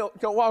going to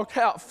walk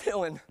out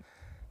feeling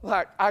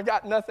like, I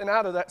got nothing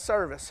out of that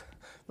service.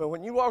 But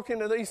when you walk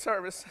into these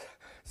services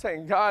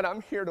saying, God,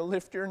 I'm here to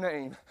lift your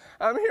name.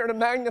 I'm here to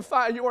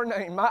magnify your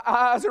name. My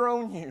eyes are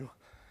on you.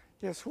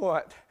 Guess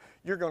what?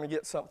 You're going to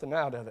get something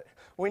out of it.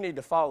 We need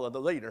to follow the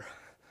leader.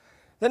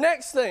 The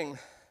next thing,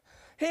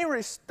 he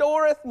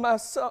restoreth my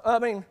soul.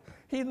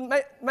 He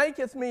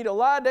maketh me to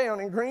lie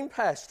down in green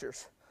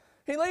pastures.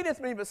 He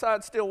leadeth me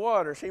beside still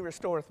waters. He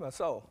restoreth my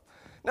soul.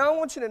 Now I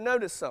want you to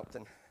notice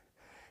something.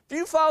 If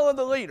you follow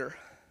the leader,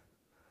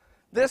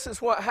 this is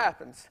what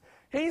happens.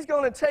 He's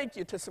going to take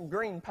you to some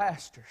green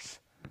pastures.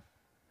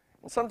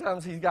 And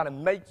sometimes he's got to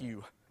make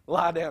you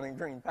lie down in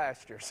green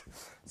pastures.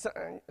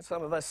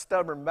 Some of us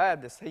stubborn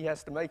Baptists, he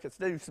has to make us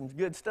do some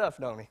good stuff,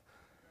 don't he?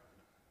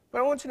 But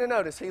I want you to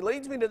notice, he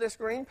leads me to this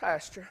green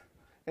pasture.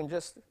 And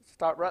just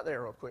stop right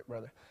there real quick,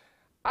 brother.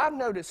 I've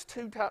noticed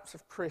two types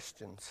of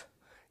Christians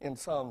in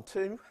Psalm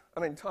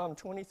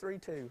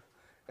 23:2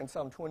 and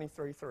Psalm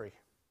 23:3.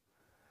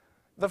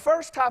 The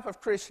first type of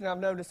Christian I've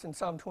noticed in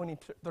Psalm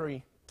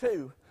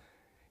 23:2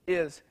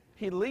 is,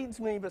 he leads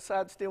me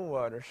beside still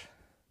waters.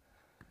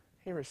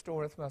 He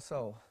restoreth my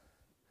soul.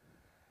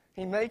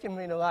 He making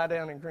me to lie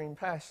down in green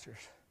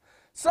pastures.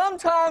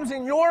 Sometimes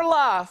in your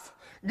life,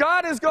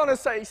 God is going to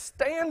say,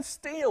 stand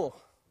still.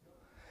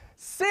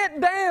 Sit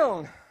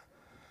down.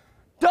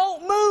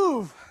 Don't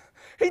move.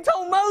 He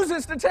told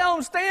Moses to tell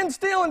him, stand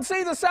still and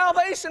see the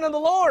salvation of the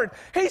Lord.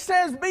 He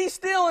says, be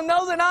still and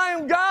know that I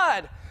am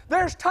God.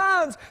 There's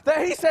times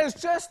that he says,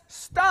 just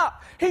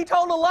stop. He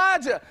told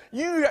Elijah,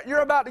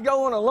 you're about to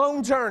go on a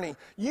long journey.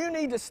 You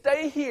need to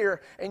stay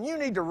here and you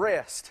need to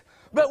rest.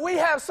 But we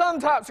have some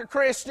types of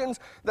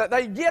Christians that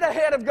they get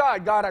ahead of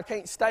God. God, I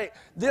can't stay.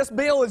 This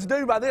bill is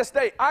due by this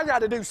date. I got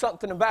to do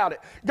something about it.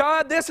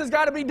 God, this has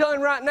got to be done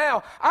right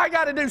now. I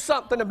got to do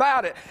something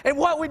about it. And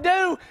what we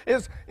do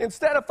is,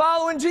 instead of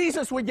following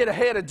Jesus, we get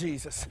ahead of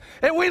Jesus.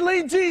 And we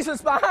leave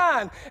Jesus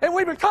behind. And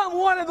we become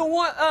one of the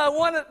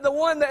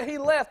one that he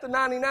left the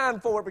 99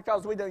 for,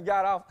 because we done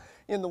got off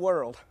in the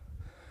world.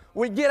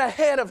 We get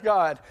ahead of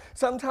God.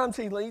 Sometimes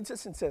he leads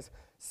us and says,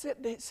 sit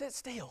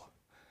still.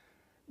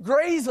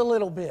 Graze a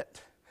little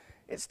bit.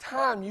 It's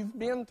time. You've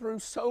been through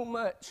so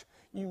much.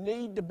 You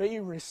need to be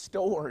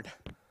restored.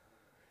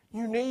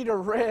 You need a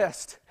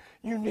rest.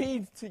 You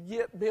need to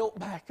get built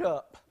back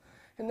up.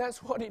 And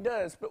that's what he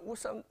does. But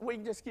we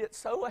just get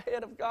so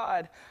ahead of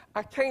God.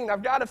 I've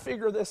got to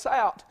figure this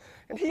out.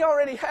 And he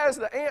already has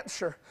the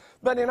answer.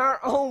 But in our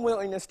own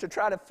willingness to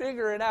try to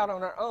figure it out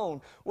on our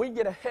own, we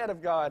get ahead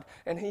of God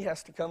and he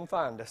has to come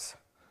find us.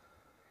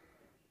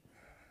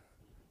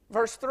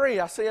 Verse 3,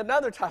 I see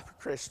another type of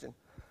Christian.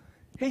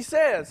 He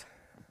says,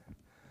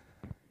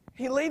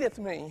 he leadeth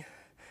me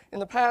in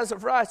the paths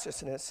of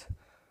righteousness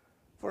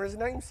for his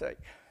name's sake.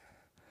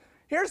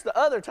 Here's the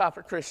other type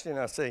of Christian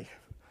I see.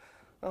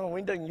 Oh,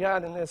 we done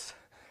got in this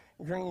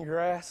green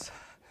grass.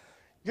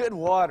 Good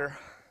water.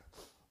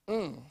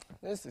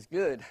 This is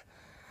good.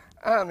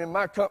 I'm in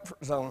my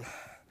comfort zone.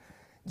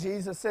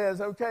 Jesus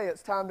says, okay,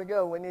 it's time to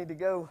go. We need to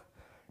go.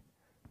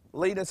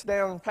 Lead us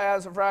down the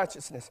paths of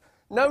righteousness.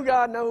 No,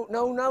 God,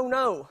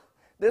 no.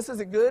 This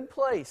is a good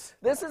place.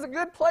 This is a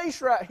good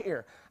place right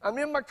here. I'm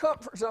in my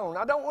comfort zone.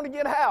 I don't want to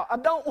get out. I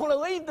don't want to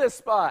leave this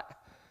spot.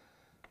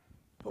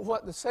 But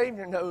what the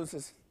Savior knows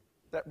is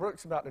that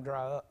brook's about to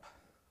dry up.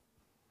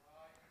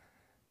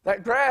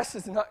 That grass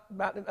is not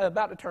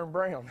about to turn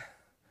brown.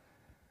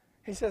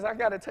 He says, I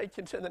got to take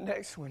you to the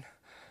next one.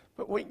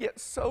 But we get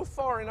so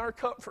far in our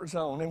comfort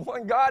zone. And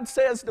when God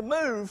says to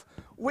move,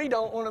 we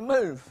don't want to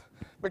move,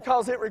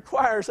 because it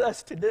requires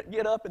us to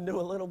get up and do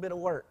a little bit of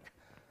work.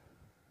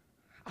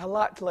 I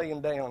like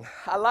laying down.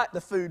 I like the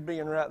food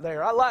being right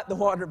there. I like the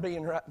water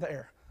being right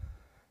there.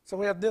 So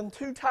we have them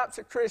two types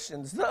of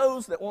Christians,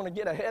 those that want to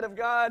get ahead of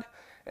God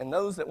and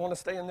those that want to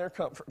stay in their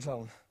comfort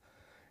zone.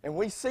 And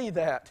we see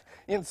that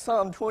in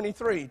Psalm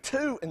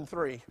 23:2 and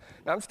 3.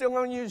 Now, I'm still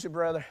going to use you,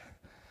 brother.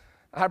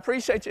 I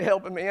appreciate you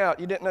helping me out.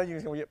 You didn't know you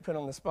were going to get put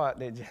on the spot,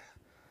 did you?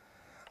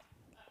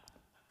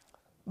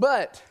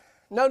 But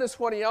notice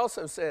what he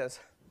also says.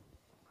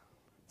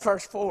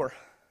 Verse 4.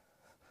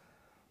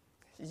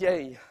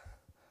 Yea,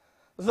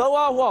 though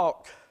I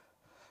walk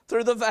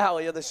through the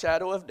valley of the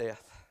shadow of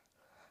death,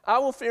 I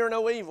will fear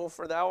no evil,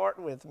 for thou art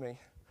with me.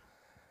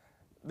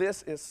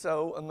 This is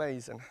so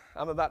amazing.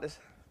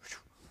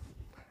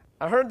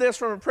 I heard this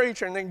from a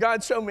preacher, and then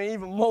God showed me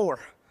even more.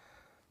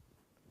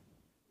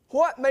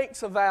 What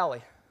makes a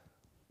valley?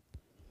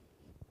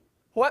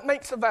 What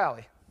makes a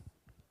valley?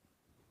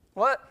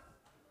 What?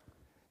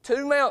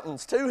 2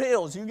 mountains, 2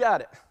 hills, you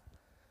got it.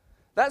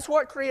 That's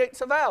what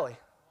creates a valley.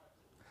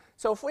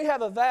 So if we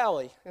have a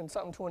valley in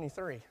Psalm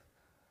 23,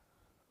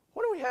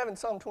 what do we have in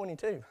Psalm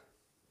 22?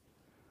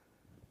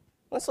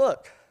 Let's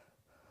look.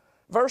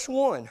 Verse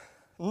 1,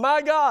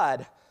 my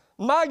God,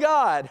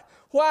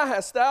 why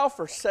hast thou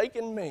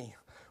forsaken me?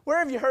 Where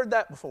have you heard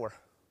that before?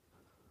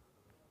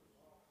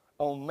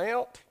 On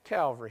Mount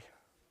Calvary.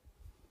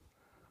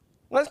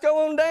 Let's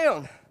go on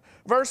down.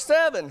 Verse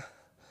 7,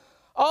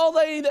 all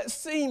they that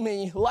see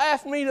me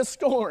laugh me to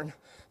scorn.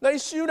 They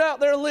shoot out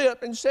their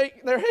lip and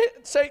shake the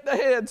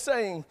head,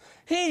 saying,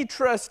 he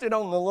trusted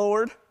on the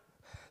Lord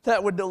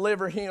that would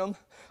deliver him.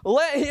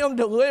 Let him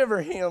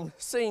deliver him,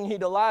 seeing he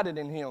delighted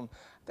in him.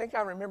 I think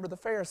I remember the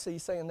Pharisee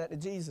saying that to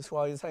Jesus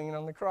while he was hanging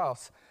on the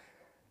cross.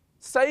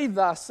 Save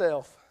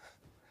thyself.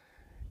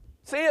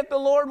 See if the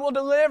Lord will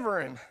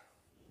deliver him.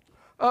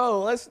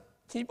 Oh, let's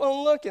keep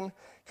on looking,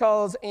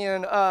 because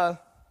in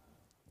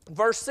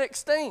verse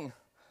 16,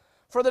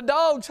 for the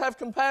dogs have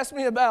compassed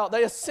me about,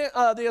 the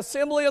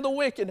assembly of the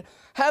wicked,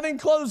 having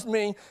closed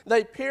me,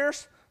 they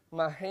pierce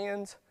my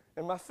hands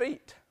and my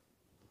feet.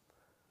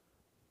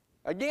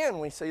 Again,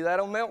 we see that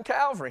on Mount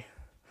Calvary.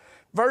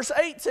 Verse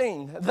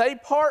 18, they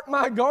part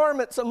my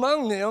garments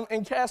among them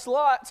and cast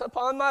lots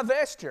upon my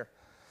vesture.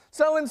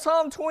 So in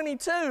Psalm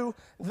 22,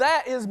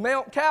 that is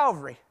Mount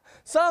Calvary.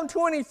 Psalm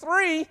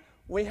 23,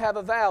 we have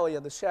a valley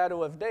of the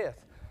shadow of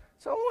death.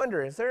 So I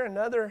wonder, is there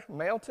another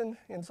mountain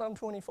in Psalm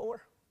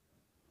 24?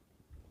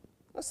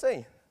 Let's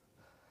see.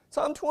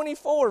 Psalm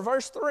 24,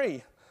 verse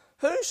 3.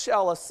 Who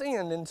shall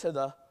ascend into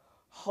the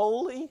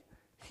holy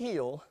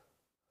hill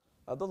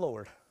of the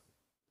Lord?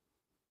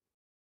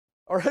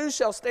 Or who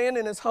shall stand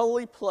in his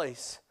holy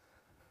place?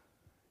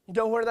 You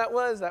know where that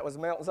was? That was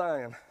Mount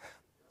Zion.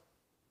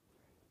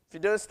 If you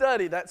do a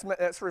study,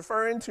 that's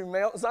referring to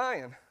Mount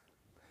Zion.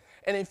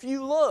 And if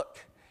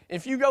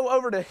you go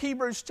over to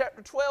Hebrews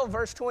chapter 12,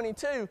 verse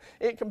 22,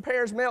 it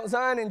compares Mount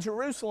Zion in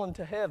Jerusalem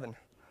to heaven.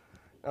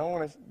 I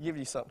want to give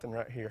you something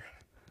right here.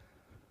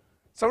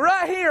 So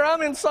right here,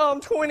 I'm in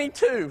Psalm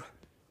 22.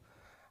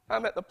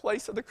 I'm at the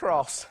place of the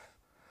cross.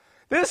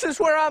 This is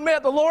where I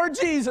met the Lord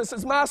Jesus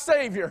as my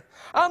Savior.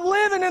 I'm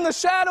living in the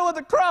shadow of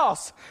the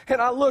cross, and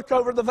I look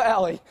over the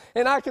valley,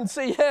 and I can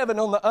see heaven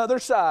on the other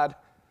side.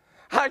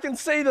 I can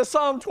see the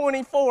Psalm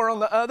 24 on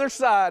the other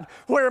side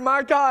where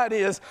my God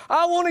is.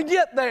 I want to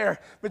get there,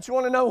 but you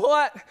want to know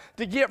what?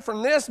 To get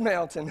from this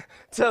mountain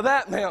to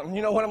that mountain,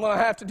 you know what I'm going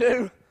to have to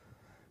do?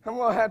 I'm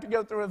going to have to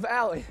go through a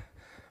valley.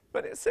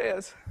 But it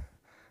says,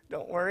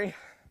 don't worry,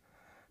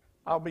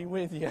 I'll be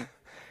with you.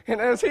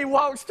 And as he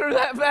walks through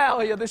that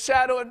valley of the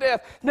shadow of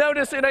death,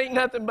 notice it ain't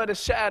nothing but a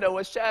shadow.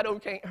 A shadow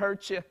can't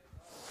hurt you.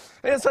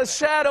 It's a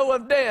shadow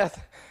of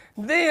death.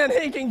 Then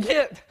he can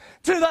get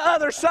to the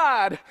other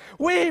side.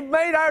 We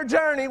made our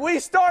journey. We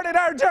started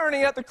our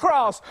journey at the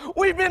cross.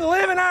 We've been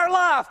living our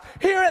life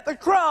here at the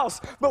cross.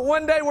 But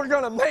one day we're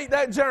going to make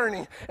that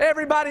journey.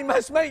 Everybody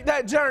must make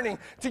that journey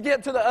to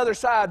get to the other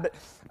side. But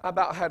I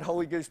about had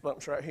holy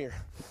goosebumps right here.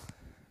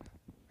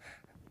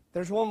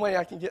 There's one way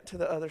I can get to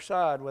the other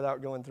side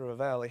without going through a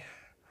valley.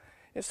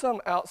 If some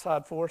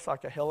outside force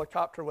like a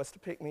helicopter was to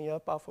pick me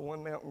up off of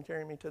one mountain and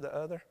carry me to the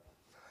other,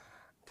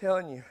 I'm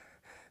telling you,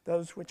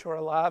 those which are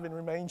alive and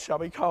remain shall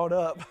be caught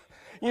up.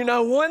 You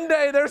know, one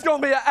day there's going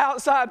to be an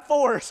outside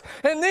force.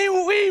 And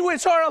then we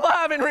which are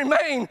alive and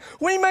remain,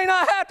 we may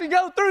not have to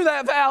go through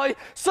that valley.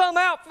 Some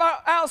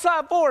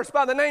outside force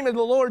by the name of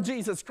the Lord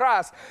Jesus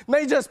Christ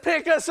may just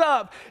pick us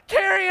up,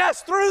 carry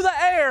us through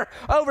the air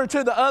over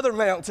to the other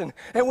mountain,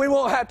 and we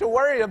won't have to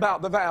worry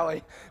about the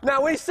valley.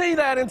 Now we see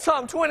that in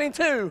Psalm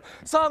 22,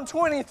 Psalm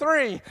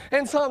 23,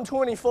 and Psalm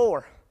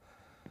 24.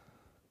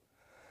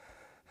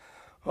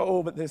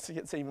 Oh, but this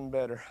gets even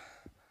better.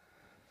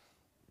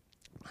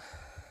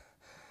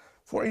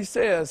 For he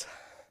says,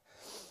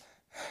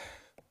 I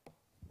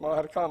know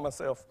how to calm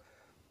myself.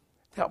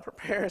 Thou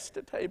preparest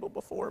a table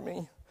before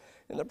me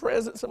in the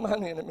presence of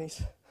mine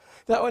enemies.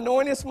 Thou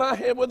anointest my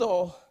head with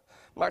oil.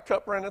 My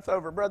cup runneth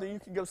over. Brother, you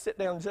can go sit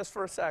down just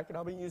for a second.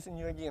 I'll be using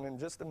you again in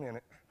just a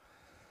minute.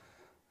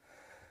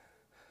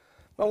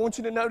 I want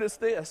you to notice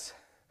this.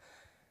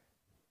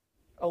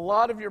 A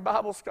lot of your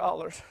Bible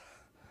scholars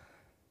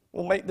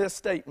will make this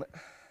statement.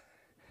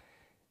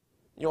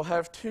 You'll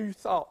have two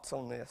thoughts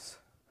on this.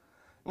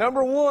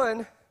 Number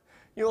one,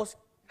 you'll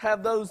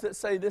have those that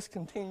say this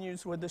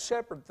continues with the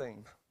shepherd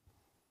theme.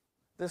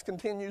 This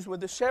continues with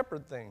the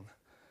shepherd theme.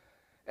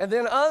 And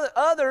then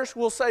others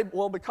will say,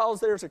 well, because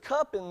there's a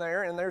cup in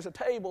there and there's a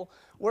table,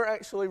 we're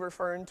actually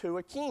referring to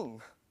a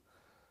king.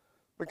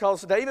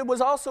 Because David was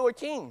also a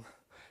king.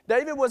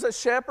 David was a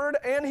shepherd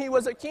and he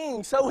was a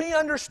king, so he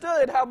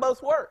understood how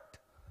both worked.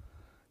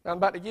 Now I'm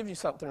about to give you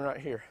something right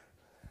here.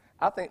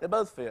 I think they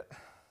both fit.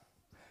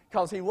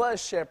 because he was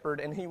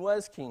shepherd and he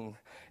was king.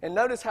 And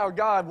notice how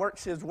God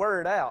works his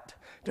word out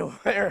to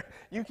where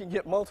you can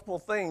get multiple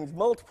things,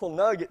 multiple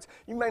nuggets.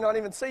 You may not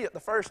even see it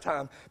the first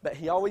time, but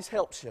he always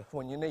helps you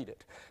when you need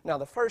it. Now,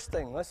 the first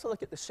thing, let's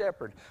look at the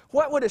shepherd.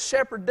 What would a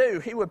shepherd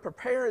do? He would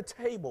prepare a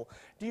table.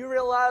 Do you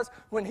realize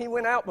when he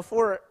went out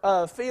before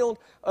a field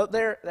up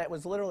there, that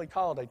was literally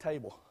called a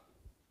table?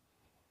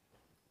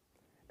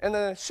 And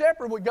the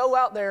shepherd would go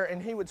out there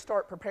and he would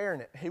start preparing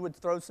it. He would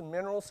throw some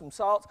minerals, some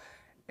salts,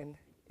 and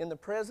in the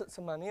presence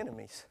of mine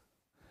enemies.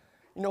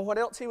 You know what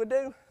else he would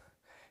do?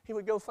 He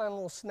would go find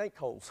little snake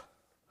holes.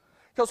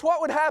 Because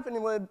what would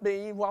happen would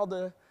be while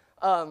the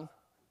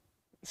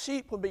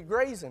sheep would be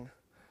grazing,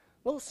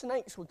 little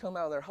snakes would come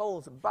out of their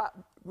holes and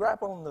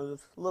grab on the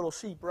little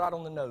sheep right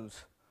on the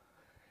nose.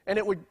 And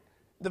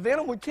the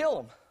venom would kill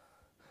them.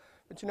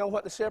 But you know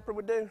what the shepherd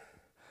would do?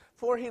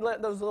 Before he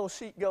let those little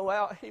sheep go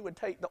out, he would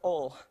take the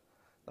oil,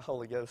 the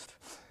Holy Ghost,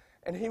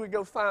 and he would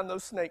go find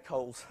those snake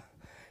holes.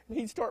 And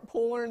he'd start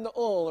pouring the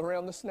oil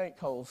around the snake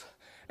holes.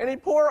 And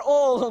he'd pour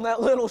oil on that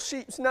little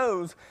sheep's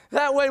nose.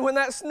 That way when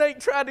that snake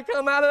tried to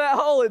come out of that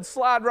hole, it'd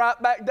slide right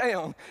back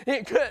down.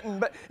 It couldn't.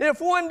 But if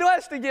one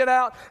was to get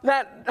out,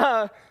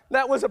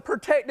 that was a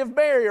protective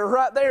barrier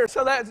right there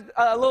so that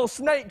little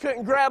snake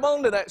couldn't grab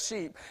onto that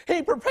sheep.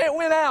 He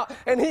went out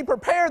and he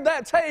prepared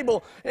that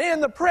table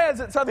in the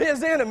presence of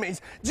his enemies.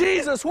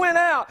 Jesus went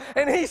out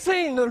and he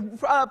seen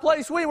the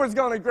place we was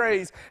going to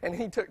graze, and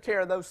he took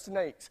care of those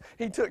snakes.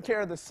 He took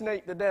care of the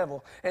snake, the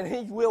devil, and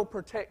he will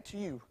protect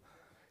you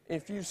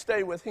if you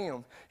stay with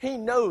him. He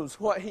knows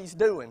what he's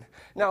doing.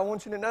 Now, I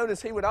want you to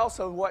notice he would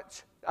also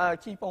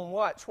keep on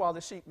watch while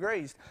the sheep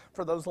grazed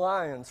for those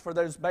lions, for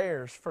those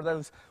bears, for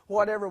those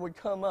whatever would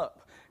come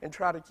up and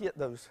try to get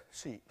those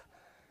sheep.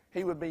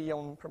 He would be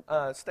on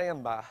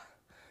standby.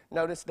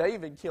 Notice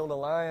David killed a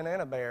lion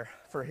and a bear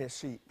for his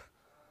sheep.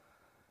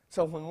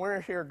 So when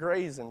we're here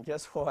grazing,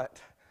 guess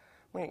what?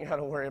 We ain't got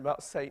to worry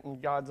about Satan.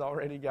 God's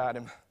already got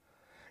him.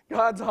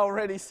 God's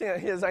already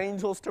sent his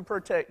angels to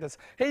protect us.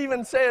 He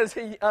even says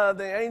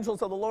the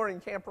angels of the Lord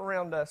encamp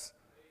around us.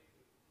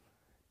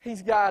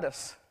 He's got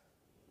us.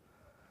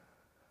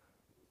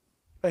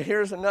 But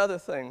here's another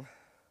thing.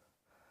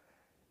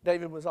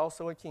 David was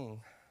also a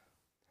king.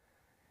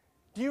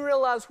 Do you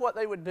realize what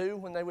they would do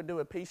when they would do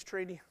a peace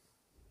treaty?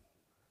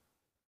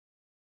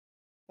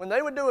 When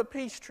they would do a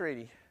peace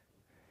treaty,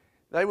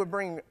 they would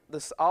bring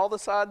all the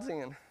sides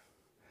in,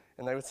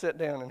 and they would sit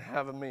down and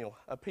have a meal,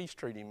 a peace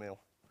treaty meal.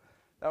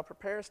 Thou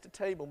preparest a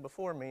table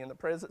before me in the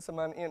presence of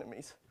mine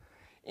enemies.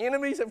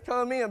 Enemies have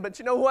come in, but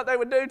you know what they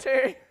would do,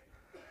 Terry?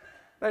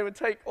 They would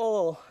take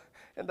oil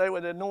and they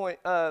would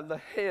anoint the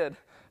head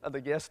of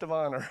the guest of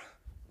honor.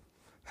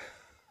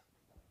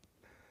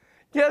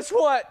 Guess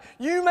what?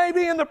 You may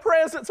be in the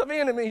presence of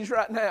enemies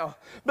right now.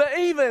 But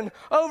even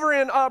over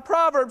in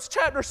Proverbs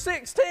chapter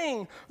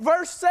 16,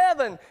 verse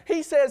 7,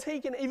 he says he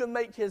can even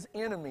make his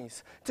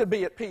enemies to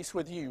be at peace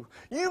with you.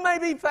 You may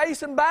be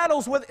facing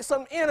battles with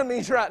some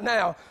enemies right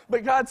now,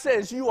 but God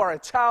says you are a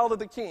child of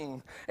the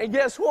King. And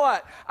guess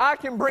what? I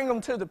can bring them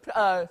to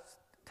the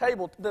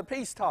table, the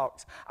peace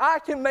talks. I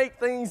can make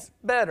things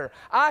better.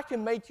 I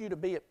can make you to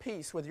be at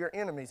peace with your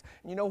enemies.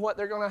 And you know what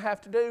they're going to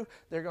have to do?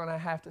 They're going to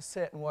have to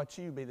sit and watch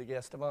you be the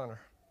guest of honor.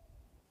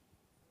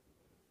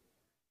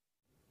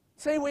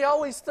 See, we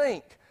always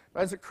think,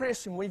 as a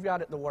Christian, we've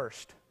got it the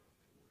worst.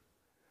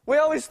 We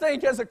always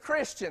think, as a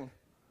Christian,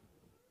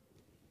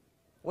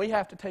 we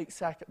have to take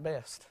second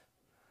best.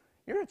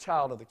 You're a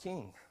child of the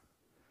King.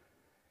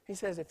 He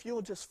says, if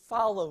you'll just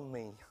follow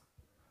me,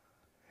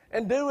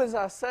 and do as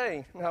I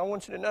say. Now, I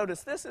want you to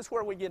notice, this is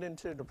where we get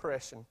into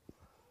depression.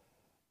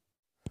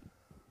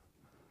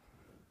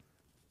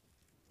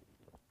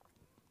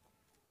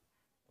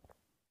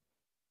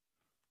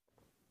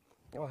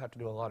 You'll have to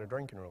do a lot of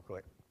drinking real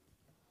quick.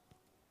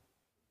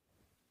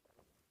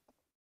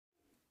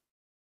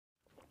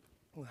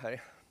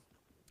 Okay.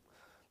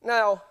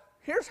 Now,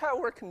 here's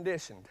how we're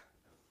conditioned.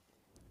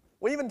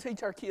 We even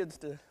teach our kids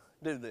to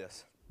do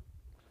this.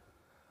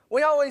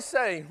 We always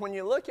say, when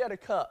you look at a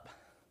cup,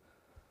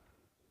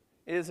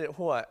 is it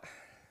what?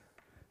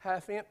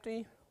 Half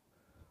empty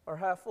or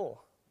half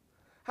full?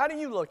 How do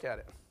you look at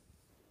it?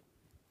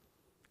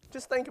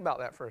 Just think about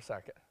that for a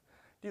second.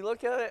 Do you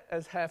look at it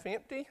as half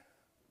empty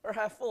or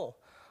half full?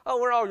 Oh,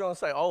 we're all going to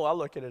say, oh, I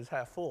look at it as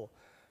half full.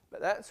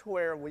 But that's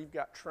where we've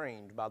got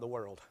trained by the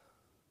world.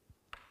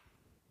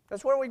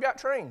 That's where we got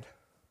trained.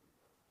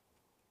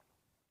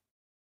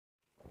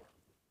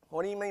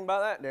 What do you mean by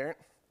that, Darren?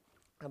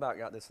 I about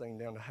got this thing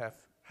down to half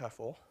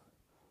full.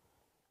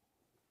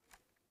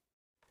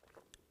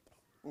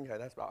 Okay,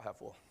 that's about half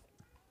full.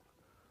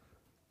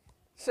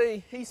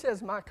 See, he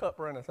says, my cup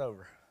runneth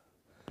over.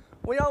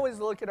 We always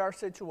look at our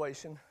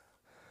situation.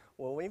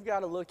 Well, we've got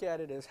to look at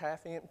it as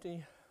half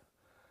empty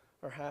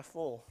or half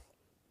full.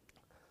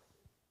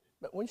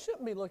 But we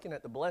shouldn't be looking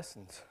at the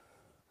blessings.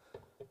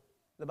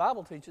 The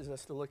Bible teaches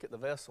us to look at the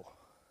vessel.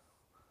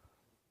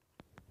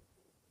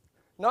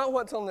 Not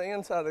what's on the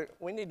inside of it.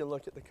 We need to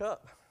look at the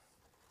cup.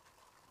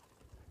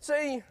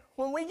 See,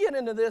 when we get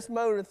into this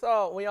mode of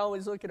thought, we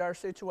always look at our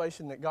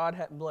situation that God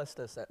hadn't blessed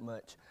us that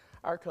much.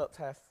 Our cup's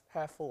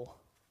half full.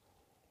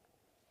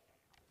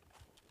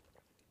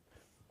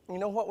 You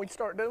know what we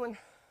start doing?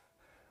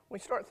 We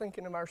start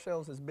thinking of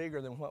ourselves as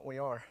bigger than what we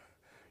are.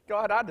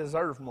 God, I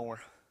deserve more.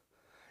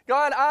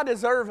 God, I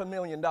deserve $1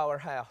 million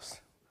house.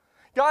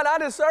 God, I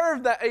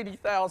deserve that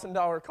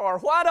 $80,000 car.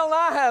 Why don't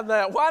I have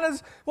that?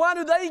 Why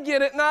do they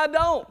get it and I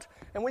don't?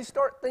 And we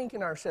start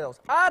thinking ourselves,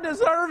 I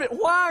deserve it.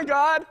 Why,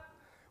 God?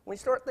 We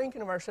start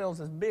thinking of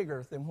ourselves as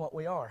bigger than what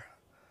we are.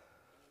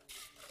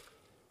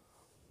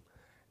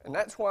 And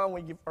that's why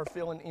we are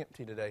feeling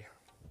empty today.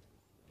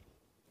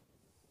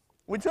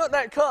 We took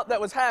that cup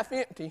that was half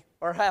empty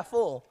or half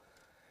full,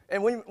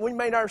 and we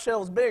made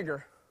ourselves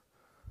bigger.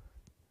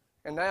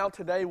 And now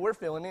today we're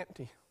feeling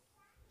empty.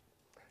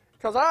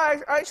 Because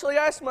I actually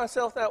asked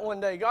myself that one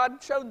day.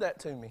 God showed that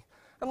to me.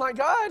 I'm like,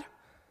 God,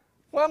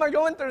 why am I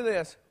going through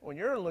this? Well,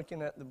 you're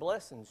looking at the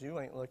blessings. You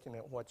ain't looking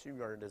at what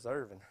you are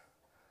deserving.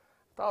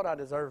 I thought I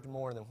deserved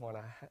more than what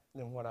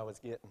I was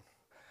getting.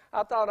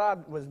 I thought I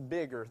was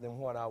bigger than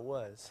what I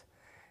was.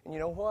 And you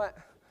know what?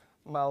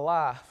 My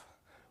life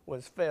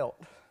was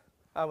felt.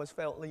 I was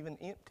felt leaving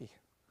empty.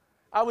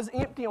 I was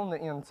empty on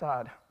the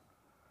inside.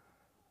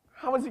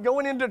 I was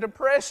going into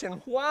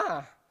depression.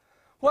 Why?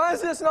 Why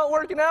is this not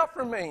working out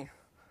for me?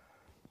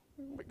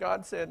 But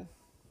God said,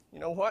 you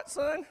know what,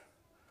 son?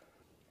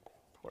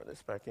 Pour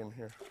this back in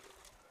here.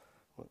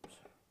 Whoops.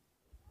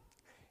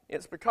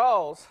 It's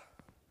because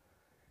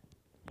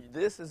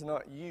this is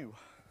not you.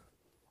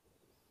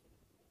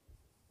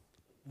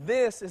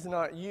 This is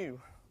not you.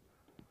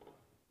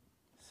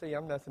 See,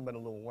 I'm nothing but a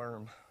little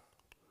worm.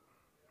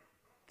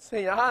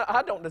 See,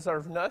 I don't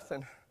deserve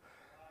nothing.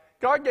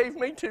 God gave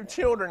me 2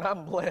 children.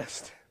 I'm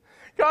blessed.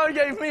 God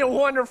gave me a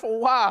wonderful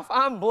wife.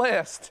 I'm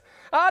blessed.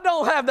 I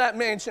don't have that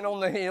mansion on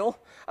the hill.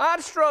 I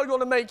struggle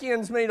to make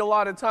ends meet a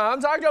lot of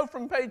times. I go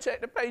from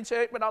paycheck to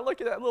paycheck, but I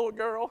look at that little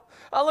girl.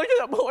 I look at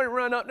that boy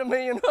run up to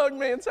me and hug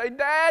me and say,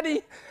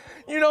 Daddy,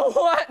 you know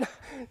what?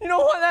 You know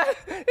what?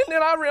 And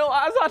then I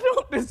realize I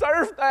don't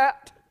deserve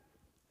that.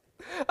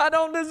 I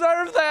don't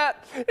deserve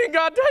that. And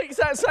God takes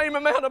that same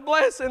amount of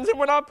blessings, and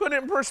when I put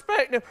it in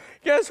perspective,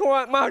 guess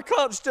what? My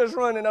cup's just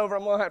running over.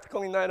 I'm going to have to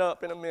clean that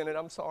up in a minute.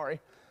 I'm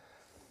sorry.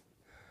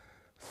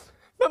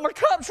 But my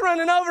cup's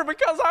running over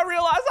because I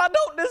realize I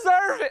don't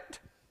deserve it.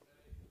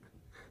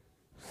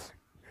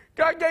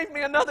 God gave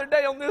me another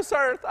day on this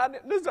earth. I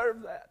didn't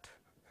deserve that.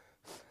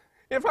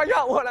 If I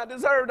got what I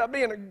deserved, I'd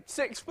be in a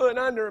 6 foot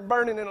under and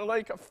burning in a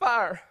lake of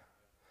fire.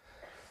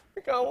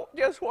 Because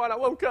guess what? I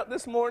woke up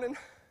this morning.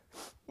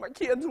 My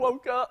kids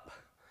woke up.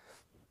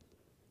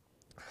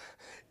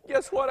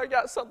 Guess what? I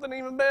got something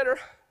even better.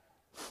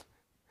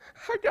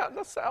 I got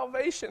my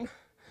salvation.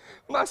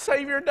 My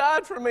Savior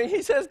died for me.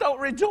 He says, don't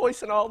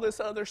rejoice in all this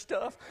other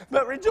stuff,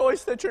 but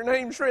rejoice that your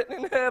name's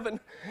written in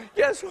heaven.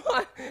 Guess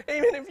what?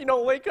 Even if you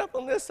don't wake up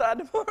on this side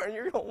tomorrow,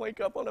 you're going to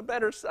wake up on a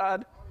better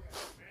side.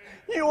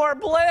 You are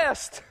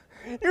blessed.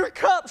 Your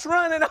cup's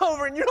running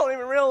over and you don't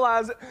even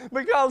realize it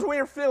because we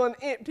are feeling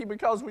empty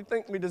because we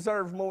think we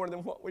deserve more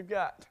than what we've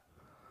got.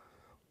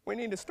 We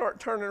need to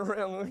start turning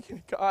around and looking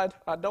at God.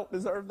 I don't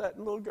deserve that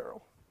little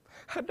girl.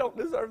 I don't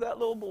deserve that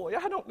little boy.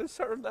 I don't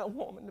deserve that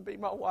woman to be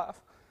my wife.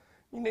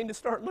 You need to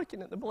start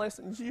looking at the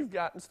blessings you've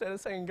got instead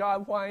of saying,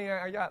 God, why ain't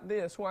I got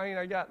this? Why ain't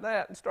I got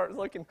that? And start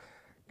looking,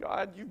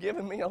 God, you've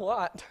given me a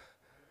lot.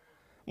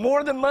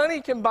 More than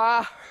money can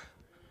buy.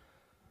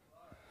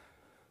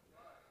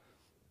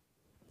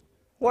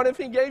 What if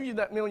he gave you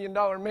that $1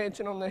 million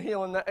mansion on the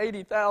hill and the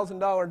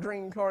 $80,000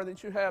 dream car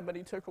that you have, but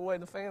he took away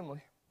the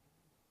family?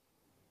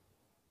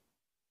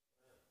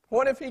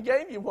 What if he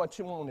gave you what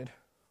you wanted?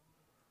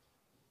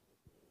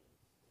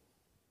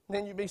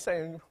 Then you'd be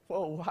saying,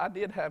 whoa, I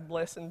did have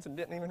blessings and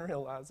didn't even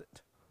realize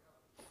it.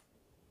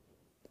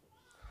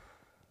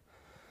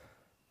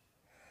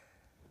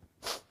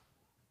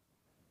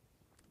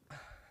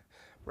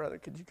 Brother,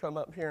 could you come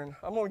up here? And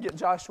I'm going to get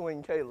Joshua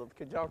and Caleb.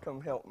 Could y'all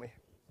come help me?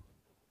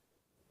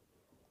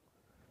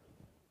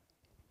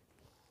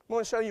 I'm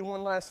going to show you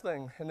one last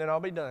thing, and then I'll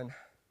be done.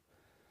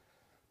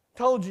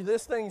 Told you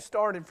this thing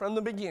started from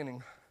the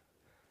beginning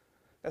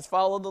as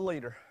follow the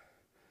leader.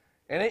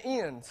 And it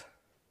ends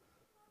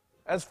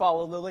as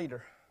follow the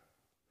leader.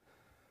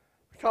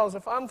 Because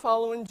if I'm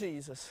following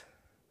Jesus,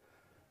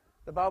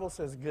 the Bible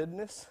says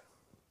goodness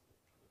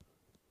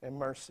and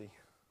mercy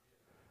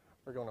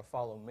are going to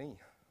follow me.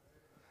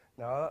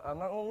 Now, I'm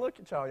not going to look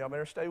at y'all. Y'all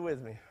better stay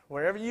with me.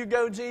 Wherever you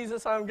go,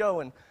 Jesus, I'm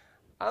going.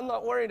 I'm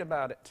not worried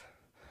about it.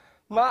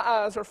 My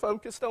eyes are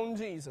focused on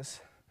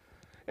Jesus.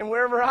 And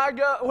wherever I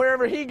go,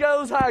 wherever he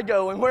goes, I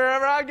go. And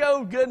wherever I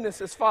go,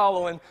 goodness is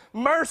following.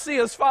 Mercy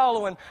is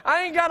following.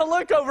 I ain't got to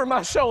look over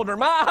my shoulder.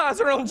 My eyes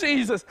are on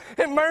Jesus.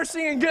 And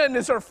mercy and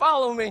goodness are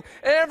following me.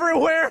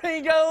 Everywhere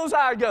he goes,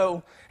 I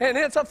go. And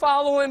it's a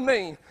following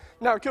me.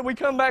 Now, could we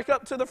come back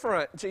up to the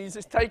front?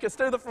 Jesus, take us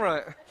to the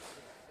front.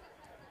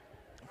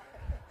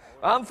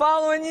 I'm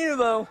following you,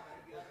 though.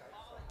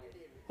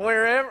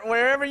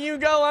 Wherever you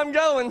go, I'm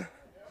going.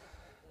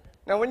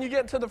 Now, when you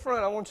get to the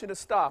front, I want you to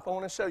stop. I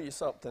want to show you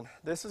something.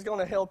 This is going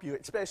to help you,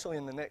 especially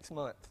in the next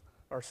month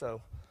or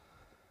so.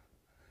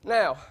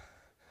 Now,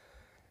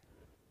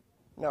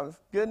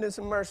 goodness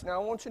and mercy.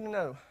 Now, I want you to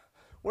know,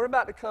 we're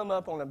about to come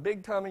up on a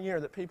big time of year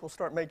that people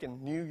start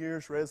making New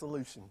Year's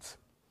resolutions.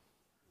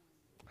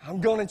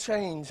 I'm going to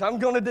change. I'm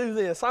going to do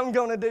this. I'm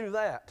going to do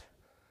that.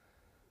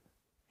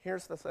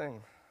 Here's the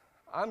thing.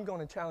 I'm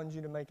going to challenge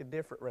you to make a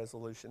different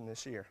resolution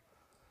this year.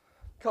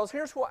 Because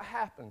here's what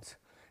happens,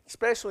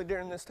 especially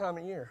during this time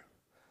of year.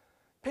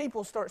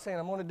 People start saying,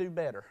 I'm going to do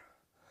better.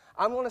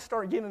 I'm going to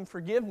start giving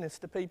forgiveness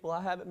to people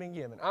I haven't been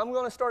given. I'm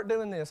going to start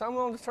doing this. I'm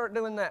going to start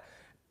doing that.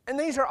 And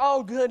these are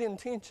all good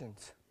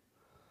intentions.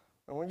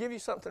 I'm going to give you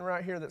something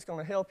right here that's going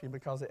to help you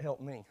because it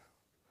helped me.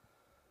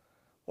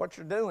 What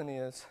you're doing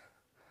is,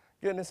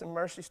 goodness and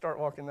mercy, start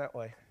walking that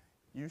way.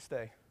 You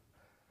stay.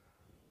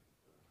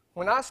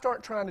 When I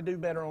start trying to do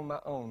better on my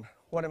own,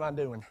 what am I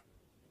doing?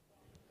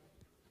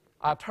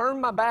 I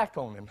turned my back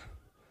on him,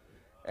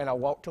 and I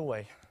walked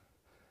away.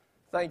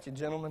 Thank you,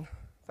 gentlemen.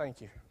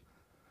 Thank you.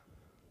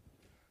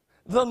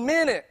 The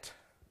minute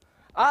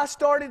I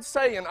started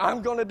saying,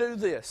 I'm going to do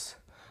this,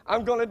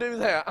 I'm going to do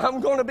that,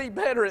 I'm going to be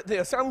better at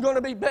this, I'm going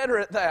to be better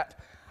at that,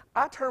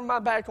 I turned my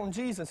back on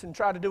Jesus and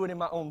tried to do it in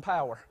my own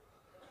power.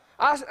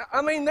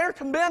 I mean, they're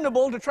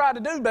commendable to try to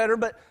do better,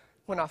 but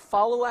when I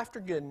follow after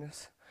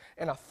goodness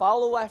and I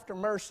follow after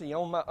mercy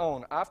on my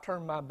own, I've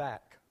turned my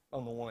back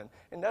on the one.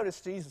 And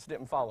notice Jesus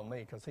didn't follow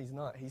me because he's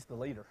not. He's the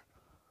leader.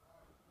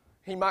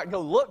 He might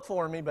go look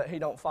for me, but he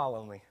don't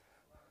follow me.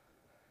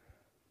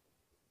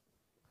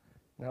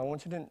 Now, I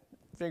want you to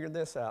figure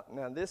this out.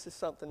 Now, this is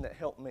something that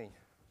helped me.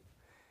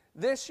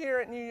 This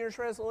year at New Year's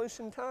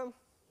resolution time,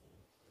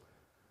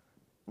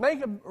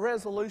 make a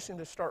resolution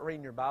to start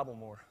reading your Bible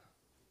more.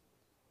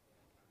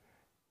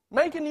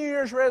 Make a New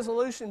Year's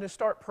resolution to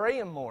start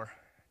praying more.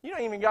 You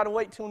don't even got to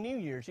wait till New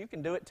Year's. You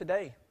can do it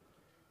today.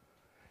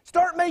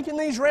 Start making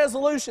these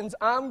resolutions.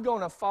 I'm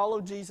going to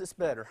follow Jesus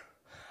better.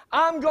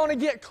 I'm going to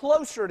get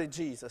closer to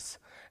Jesus.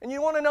 And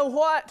you want to know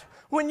what?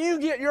 When you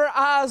get your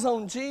eyes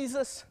on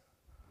Jesus,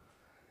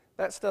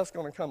 that stuff's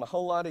going to come a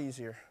whole lot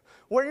easier.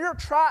 Where you're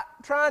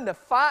trying to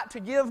fight to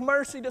give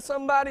mercy to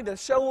somebody, to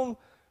show them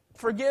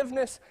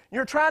forgiveness,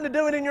 you're trying to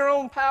do it in your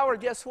own power,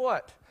 guess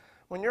what?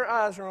 When your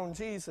eyes are on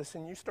Jesus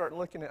and you start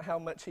looking at how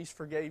much He's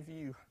forgave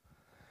you,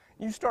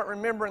 you start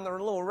remembering the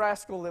little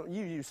rascal that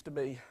you used to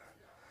be.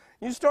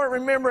 You start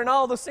remembering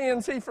all the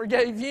sins He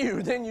forgave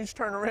you, then you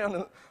turn around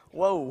and,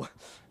 whoa,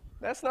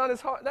 that's not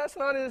as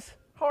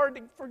hard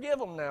to forgive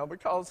them now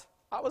because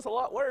I was a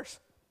lot worse.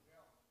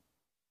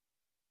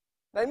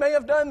 They may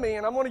have done me,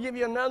 and I'm going to give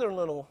you another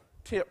little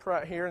tip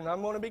right here, and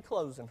I'm going to be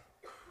closing.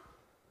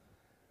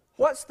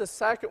 What's the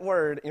second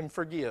word in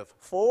forgive?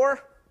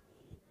 For?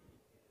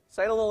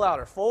 Say it a little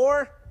louder.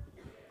 For?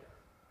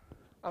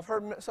 I've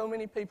heard so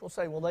many people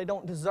say, well, they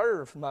don't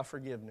deserve my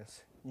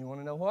forgiveness. You want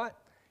to know what?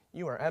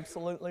 You are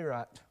absolutely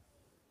right.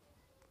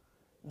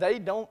 They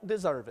don't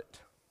deserve it.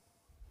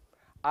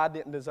 I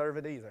didn't deserve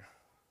it either.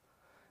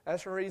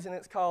 That's the reason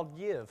it's called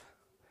give.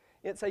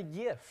 It's a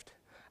gift.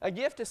 A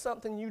gift is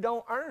something you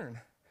don't earn.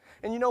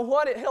 And you know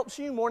what? It helps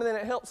you more than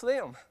it helps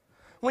them.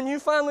 When you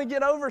finally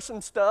get over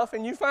some stuff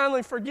and you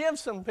finally forgive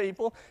some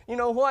people, you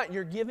know what?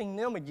 You're giving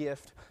them a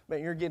gift,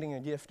 but you're getting a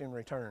gift in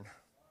return.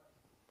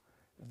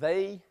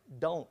 They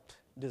don't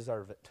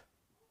deserve it.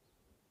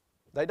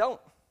 They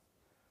don't.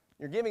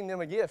 You're giving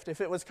them a gift. If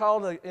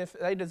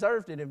they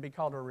deserved it, it'd be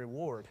called a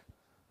reward.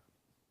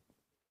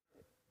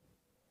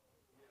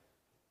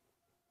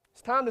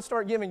 It's time to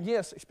start giving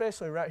gifts,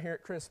 especially right here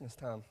at Christmas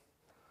time.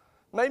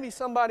 Maybe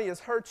somebody has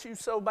hurt you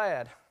so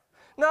bad.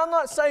 Now, I'm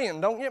not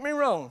saying, don't get me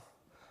wrong,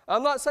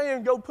 I'm not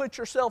saying go put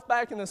yourself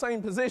back in the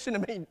same position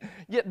and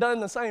get done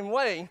the same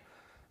way.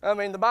 I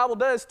mean, the Bible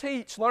does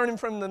teach learning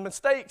from the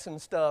mistakes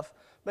and stuff,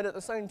 but at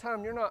the same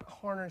time, you're not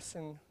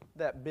harnessing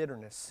that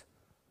bitterness.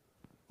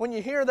 When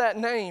you hear that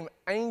name,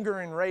 anger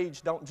and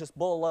rage don't just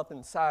boil up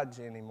inside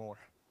you anymore.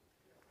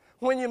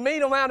 When you meet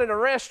them out at a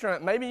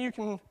restaurant, maybe you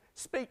can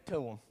speak to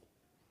them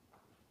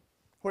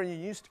where you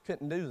used to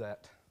couldn't do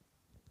that.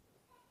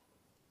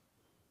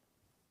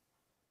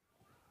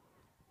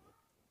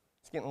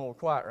 It's getting a little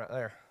quiet right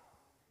there.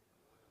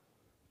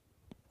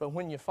 But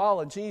when you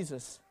follow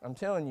Jesus, I'm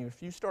telling you,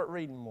 if you start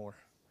reading more,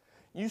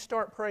 you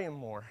start praying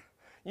more,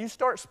 you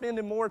start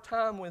spending more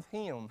time with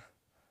Him,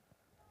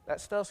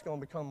 that stuff's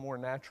going to become more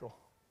natural.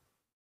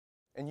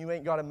 And you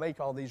ain't got to make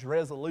all these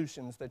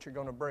resolutions that you're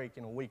going to break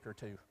in a week or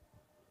two.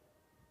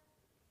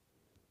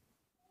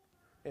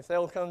 If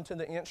they'll come to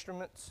the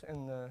instruments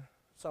and the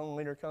song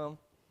leader come.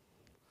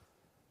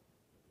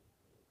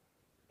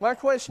 My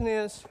question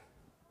is,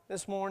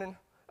 this morning,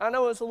 I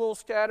know it's a little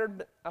scattered,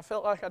 but I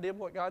felt like I did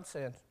what God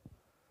said.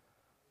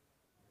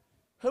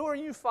 Who are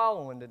you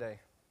following today?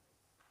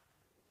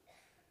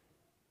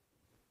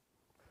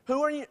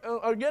 Who are you?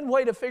 A good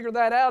way to figure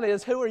that out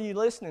is, who are you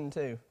listening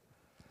to?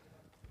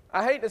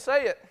 I hate to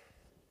say it.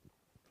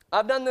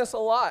 I've done this a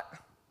lot.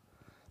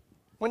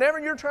 Whenever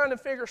you're trying to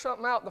figure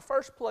something out, the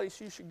first place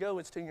you should go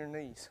is to your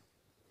knees.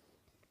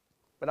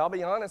 But I'll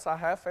be honest, I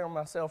have found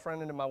myself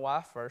running to my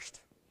wife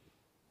first.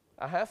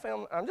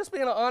 I'm just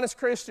being an honest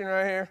Christian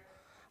right here.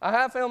 I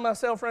have found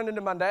myself running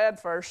to my dad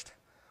first.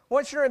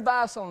 What's your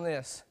advice on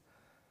this?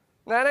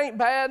 Now, it ain't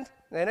bad.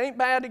 It ain't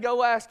bad to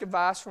go ask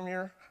advice from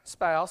your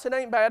spouse. It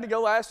ain't bad to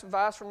go ask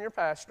advice from your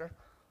pastor.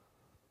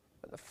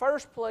 But the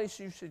first place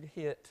you should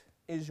hit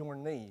is your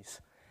knees.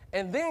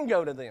 And then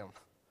go to them.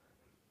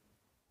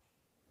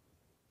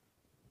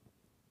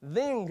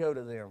 Then go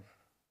to them.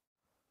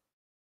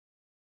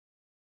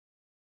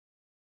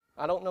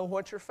 I don't know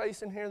what you're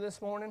facing here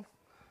this morning,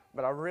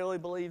 but I really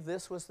believe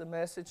this was the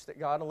message that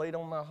God laid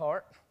on my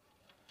heart.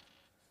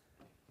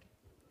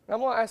 I'm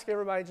going to ask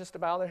everybody just to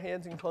bow their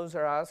heads and close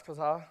their eyes, because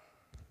I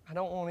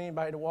don't want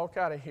anybody to walk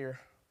out of here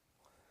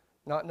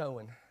not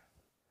knowing.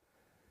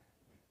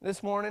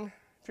 This morning,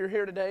 if you're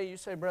here today, you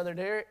say, Brother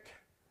Derek,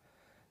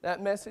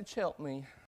 that message helped me.